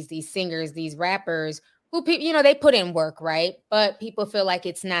celebrities, these singers, these rappers who, they put in work, right? But people feel like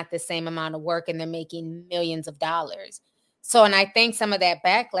it's not the same amount of work and they're making millions of dollars. So, and I think some of that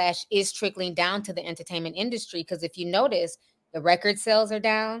backlash is trickling down to the entertainment industry, because if you notice, the record sales are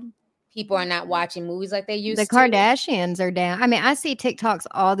down. People are not watching movies like they used to. The Kardashians are down. I mean, I see TikToks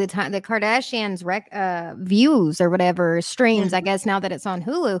all the time. The Kardashians views or whatever streams, I guess now that it's on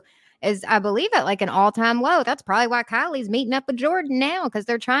Hulu, is, I believe, at like an all-time low. That's probably why Kylie's meeting up with Jordan now, because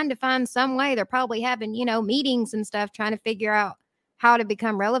they're trying to find some way. They're probably having, meetings and stuff, trying to figure out how to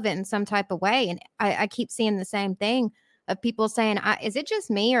become relevant in some type of way. And I keep seeing the same thing of people saying, is it just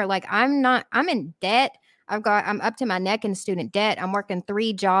me, or like I'm in debt? I'm up to my neck in student debt. I'm working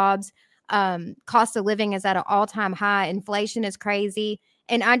 3 jobs. Cost of living is at an all-time high. Inflation is crazy.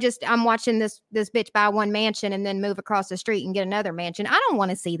 And I'm watching this bitch buy one mansion and then move across the street and get another mansion. I don't want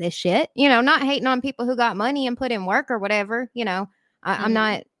to see this shit. Not hating on people who got money and put in work or whatever. I'm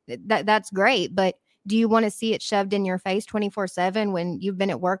not, that's great. But do you want to see it shoved in your face 24/7 when you've been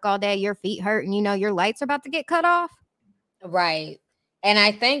at work all day, your feet hurt, and your lights are about to get cut off? Right. And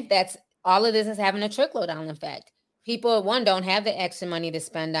I think that's all of this is having a trickle-down effect. People, one, don't have the extra money to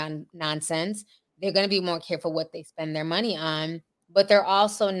spend on nonsense. They're going to be more careful what they spend their money on, but they're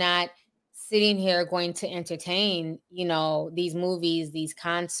also not sitting here going to entertain, these movies, these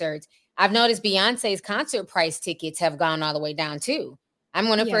concerts. I've noticed Beyonce's concert price tickets have gone all the way down too.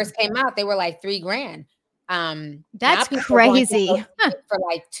 When it first came out, they were like $3,000. That's crazy. For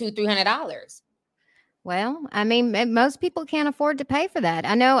like $200-$300. Well, I mean, most people can't afford to pay for that.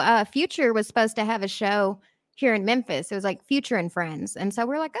 I know Future was supposed to have a show here in Memphis. It was like Future and Friends. And so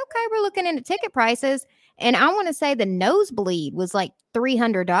we're like, okay, we're looking into ticket prices. And I want to say the nosebleed was like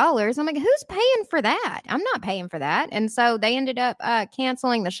 $300. I'm like, who's paying for that? I'm not paying for that. And so they ended up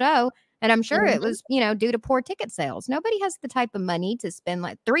canceling the show. And I'm sure it was, due to poor ticket sales. Nobody has the type of money to spend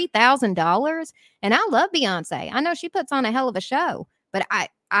like $3,000. And I love Beyonce. I know she puts on a hell of a show, but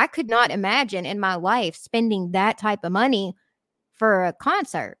I could not imagine in my life spending that type of money for a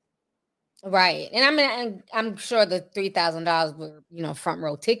concert. Right. And I'm sure the $3,000 were, front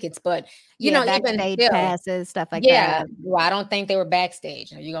row tickets, but backstage even passes, stuff like that. Well, I don't think they were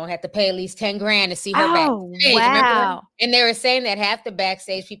backstage. You're going to have to pay at least $10,000 to see her backstage. Wow. Remember? And they were saying that half the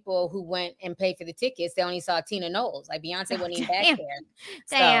backstage people who went and paid for the tickets, they only saw Tina Knowles. Like Beyonce wasn't even back there.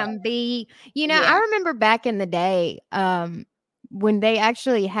 Damn, B. I remember back in the day, when they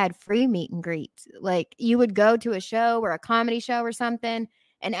actually had free meet and greets. Like you would go to a show or a comedy show or something,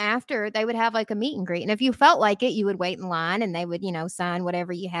 and after they would have like a meet and greet. And if you felt like it, you would wait in line and they would, sign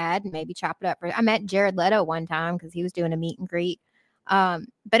whatever you had and maybe chop it up. I met Jared Leto one time because he was doing a meet and greet. But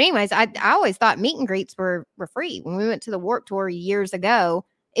anyways, I always thought meet and greets were free. When we went to the Warped Tour years ago,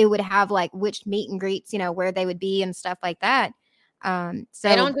 it would have like which meet and greets, where they would be and stuff like that. So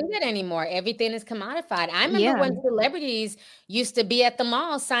they don't do that anymore. Everything is commodified. I remember when celebrities used to be at the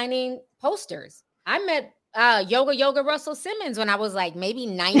mall signing posters. I met Yoga Russell Simmons when I was like maybe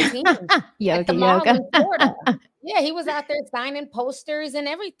 19 at the mall in Florida. Yeah, he was out there signing posters and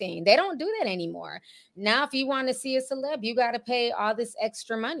everything. They don't do that anymore. Now, if you want to see a celeb, you got to pay all this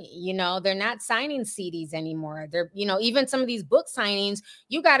extra money. They're not signing CDs anymore. They're, even some of these book signings,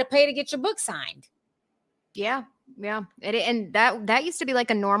 you got to pay to get your book signed. Yeah. Yeah. And that used to be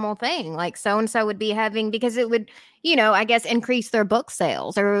like a normal thing. Like so-and-so would be having, because it would, I guess increase their book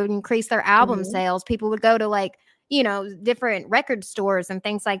sales or increase their album sales. People would go to like, different record stores and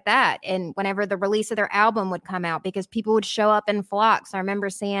things like that. And whenever the release of their album would come out, because people would show up in flocks. I remember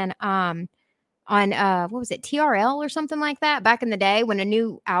seeing on what was it, TRL or something like that back in the day when a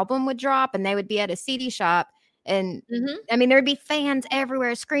new album would drop and they would be at a CD shop. And I mean, there'd be fans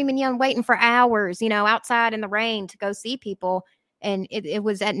everywhere screaming, yelling, waiting for hours, outside in the rain to go see people. And it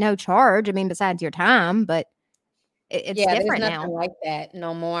was at no charge. I mean, besides your time, but it's different there's now. Nothing like that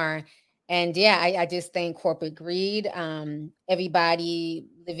no more. And I just think corporate greed, everybody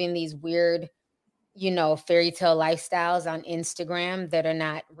living these weird, fairy tale lifestyles on Instagram that are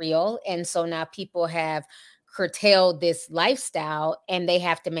not real. And so now people have curtail this lifestyle and they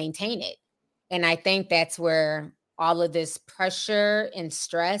have to maintain it. And I think that's where all of this pressure and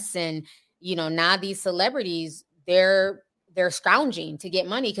stress and, you know, now these celebrities, they're scrounging to get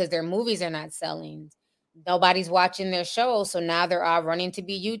money because their movies are not selling. Nobody's watching their shows. So now they're all running to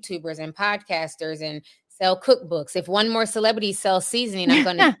be YouTubers and podcasters and sell cookbooks. If one more celebrity sells seasoning, I'm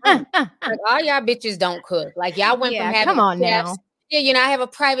going to like, all y'all bitches don't cook. Like y'all went from having come on chefs, now. yeah, you know, I have a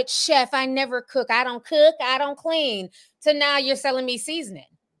private chef. I never cook. I don't cook. I don't clean. So now you're selling me seasoning.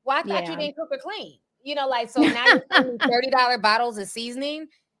 Well, I thought you didn't cook or clean. You know, like, so now you're selling $30 bottles of seasoning.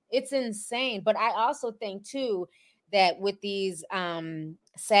 It's insane. But I also think, too, that with these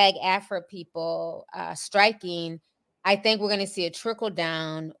SAG-AFTRA people striking, I think we're going to see a trickle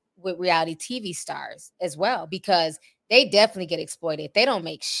down with reality TV stars as well, because they definitely get exploited. They don't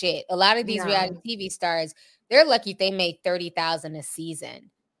make shit. A lot of these reality TV stars, they're lucky if they make $30,000 a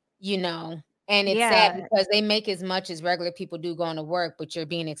season, you know, and it's sad because they make as much as regular people do going to work, but you're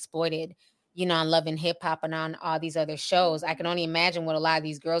being exploited, you know, on Love and Hip Hop and on all these other shows. I can only imagine what a lot of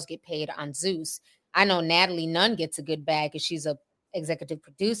these girls get paid on Zeus. I know Natalie Nunn gets a good bag because she's a executive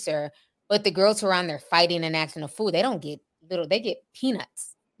producer, but the girls who are on there fighting and acting a fool, they don't get little, they get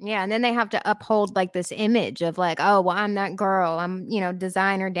peanuts. Yeah, and then they have to uphold like this image of like, oh, well, I'm that girl. I'm, you know,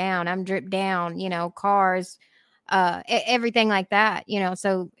 designer down. I'm drip down, you know, cars, everything like that, you know.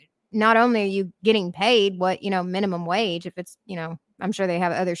 So not only are you getting paid what, you know, minimum wage, if it's, you know, I'm sure they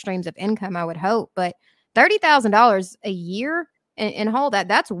have other streams of income, I would hope, but $30,000 a year in whole,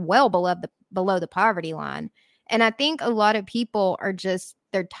 that's well below the poverty line. And I think a lot of people are just,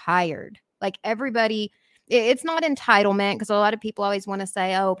 they're tired. Like everybody, it's not entitlement, because a lot of people always want to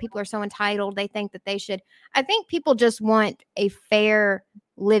say, oh, people are so entitled. They think that they should. I think people just want a fair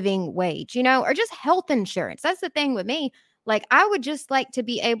living wage, you know, or just health insurance. That's the thing with me. Like, I would just like to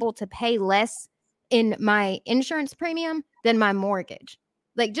be able to pay less in my insurance premium than my mortgage.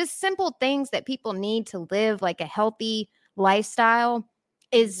 Like, just simple things that people need to live like a healthy lifestyle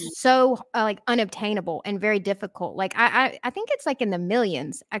is so like unobtainable and very difficult. Like, I think it's like in the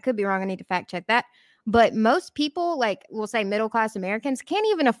millions. I could be wrong. I need to fact check that. But most people, like we'll say middle-class Americans, can't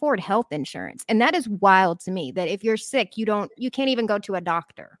even afford health insurance. And that is wild to me, that if you're sick, you can't even go to a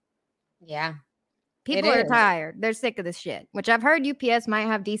doctor. Yeah. People are tired. They're sick of this shit, which I've heard UPS might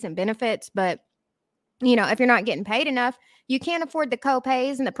have decent benefits, but you know, if you're not getting paid enough, you can't afford the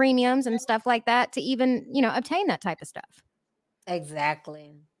co-pays and the premiums and stuff like that to even, you know, obtain that type of stuff.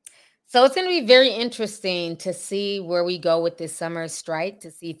 Exactly. So it's going to be very interesting to see where we go with this summer strike, to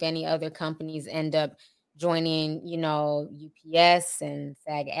see if any other companies end up joining, you know, UPS and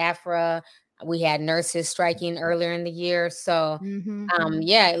SAG-AFTRA. We had nurses striking earlier in the year. So,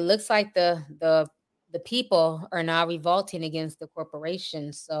 yeah, it looks like the people are now revolting against the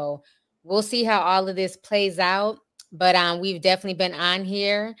corporations. So we'll see how all of this plays out. But we've definitely been on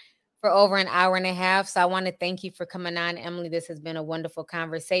here for over an hour and a half. So I want to thank you for coming on, Emily. This has been a wonderful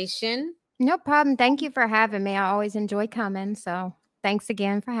conversation. No problem. Thank you for having me. I always enjoy coming. So thanks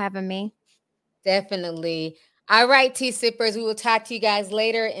again for having me. Definitely. All right, tea sippers. We will talk to you guys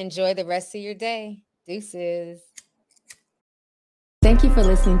later. Enjoy the rest of your day. Deuces. Thank you for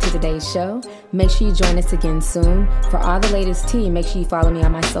listening to today's show. Make sure you join us again soon. For all the latest tea, make sure you follow me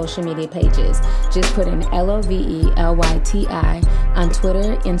on my social media pages. Just put in LOVELYTI on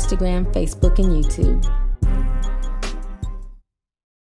Twitter, Instagram, Facebook, and YouTube.